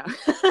 Yeah.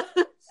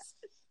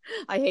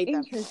 I hate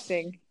them.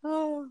 Interesting.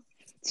 Oh.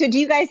 So do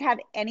you guys have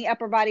any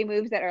upper body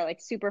moves that are like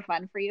super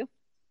fun for you?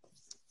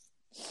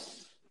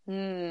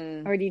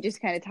 Or do you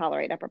just kind of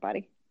tolerate upper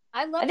body?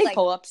 I think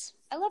pull-ups.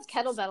 I love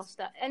kettlebell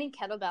stuff. Any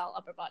kettlebell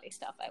upper body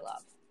stuff I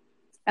love.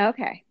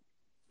 Okay.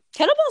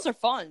 Kettlebells are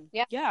fun.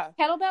 Yeah. Yeah.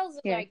 Kettlebells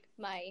are like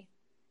my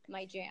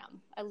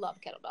jam. I love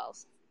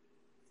kettlebells.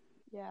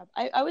 Yeah.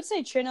 I would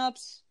say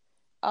chin-ups.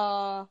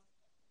 I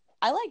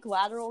like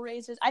lateral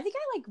raises. I think I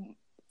like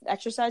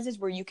exercises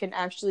where you can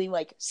actually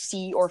like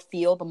see or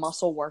feel the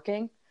muscle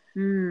working.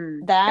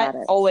 That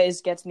always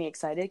gets me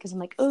excited because I'm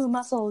like, oh,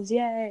 muscles,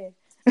 yay.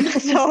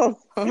 Muscles.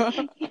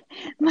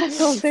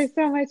 Muscles, they're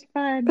so much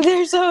fun.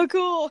 They're so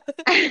cool.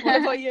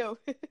 What about you?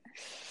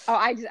 Oh,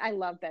 I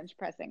love bench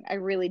pressing. I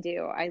really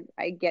do. I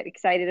get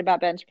excited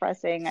about bench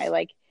pressing. I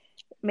like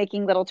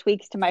making little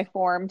tweaks to my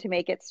form to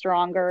make it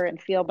stronger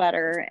and feel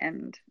better.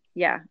 And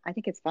yeah, I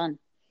think it's fun.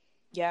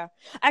 Yeah.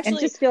 Actually,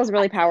 it just feels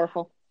really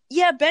powerful.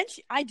 Yeah, bench.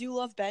 I do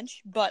love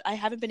bench, but I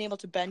haven't been able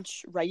to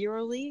bench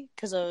regularly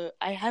because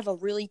I have a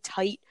really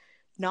tight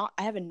knot.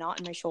 I have a knot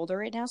in my shoulder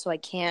right now, so I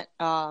can't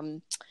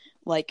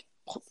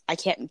I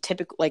can't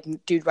typically like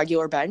do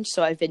regular bench.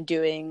 So I've been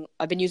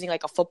using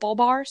like a football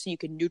bar so you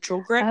can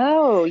neutral grip.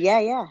 Oh,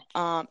 yeah.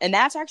 And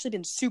that's actually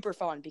been super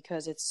fun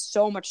because it's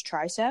so much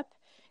tricep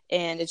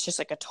and it's just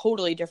like a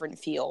totally different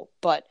feel.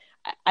 But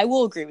I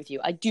will agree with you.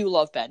 I do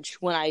love bench.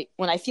 When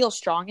I feel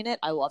strong in it,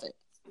 I love it.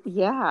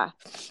 Yeah.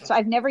 So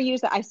I've never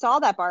used it. I saw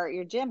that bar at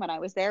your gym when I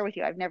was there with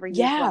you. I've never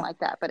used one like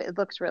that, but it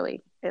looks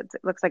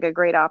like a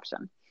great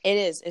option. It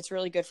is. It's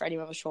really good for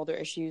anyone with shoulder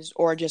issues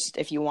or just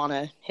if you want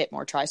to hit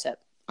more tricep.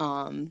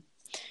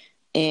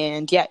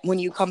 And yeah, when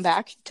you come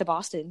back to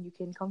Boston, you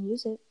can come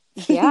use it.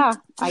 Yeah,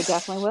 I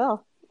definitely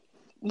will.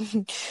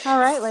 All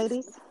right,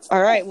 ladies.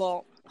 All right.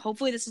 Well,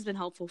 hopefully this has been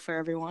helpful for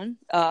everyone.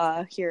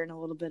 Hearing a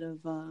little bit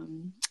of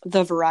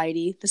the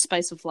variety, the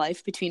spice of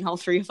life between all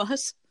three of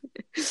us.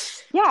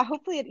 Yeah,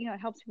 hopefully it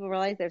helps people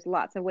realize there's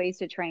lots of ways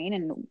to train,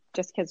 and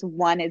just because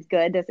one is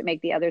good doesn't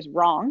make the others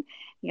wrong.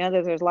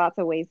 There's lots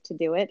of ways to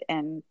do it,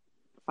 and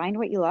find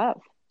what you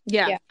love.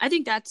 Yeah, I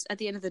think that's at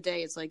the end of the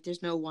day. It's like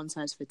there's no one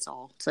size fits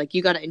all. It's like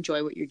you got to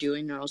enjoy what you're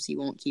doing, or else you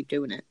won't keep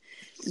doing it.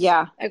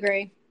 Yeah,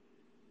 agree.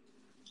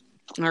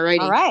 Alrighty.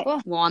 All right.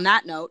 Well, on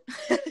that note,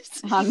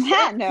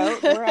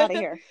 we're out of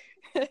here.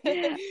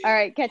 All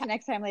right. Catch you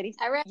next time, ladies.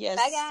 All right. Yes.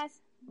 Bye, guys.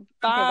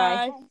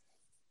 Bye. Okay, bye.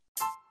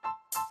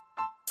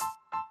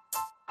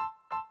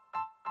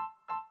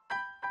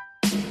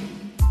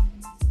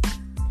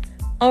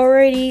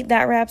 Alrighty,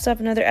 that wraps up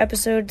another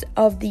episode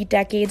of the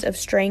Decades of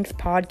Strength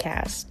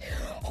podcast.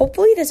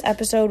 Hopefully this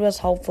episode was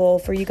helpful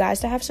for you guys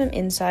to have some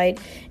insight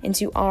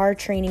into our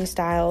training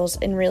styles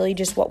and really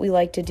just what we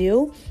like to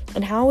do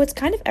and how it's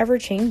kind of ever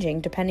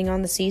changing depending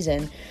on the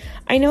season.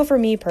 I know for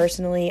me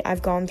personally,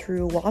 I've gone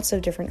through lots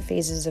of different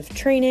phases of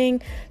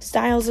training,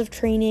 styles of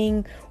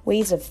training,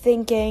 ways of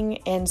thinking,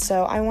 and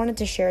so I wanted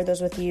to share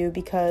those with you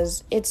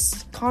because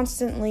it's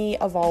constantly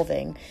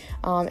evolving.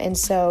 And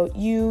so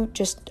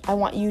I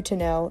want you to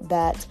know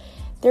that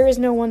there is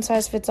no one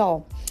size fits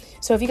all.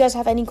 So if you guys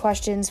have any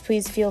questions,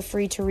 please feel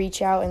free to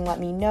reach out and let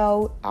me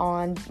know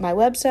on my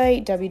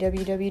website,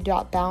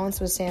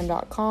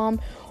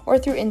 www.balancewithsam.com, or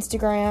through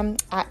Instagram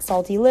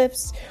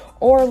 @saltylifts,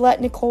 or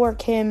let Nicole or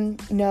Kim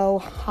know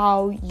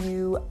how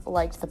you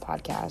liked the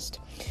podcast.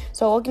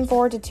 So looking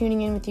forward to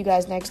tuning in with you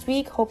guys next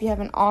week. Hope you have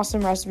an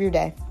awesome rest of your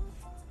day.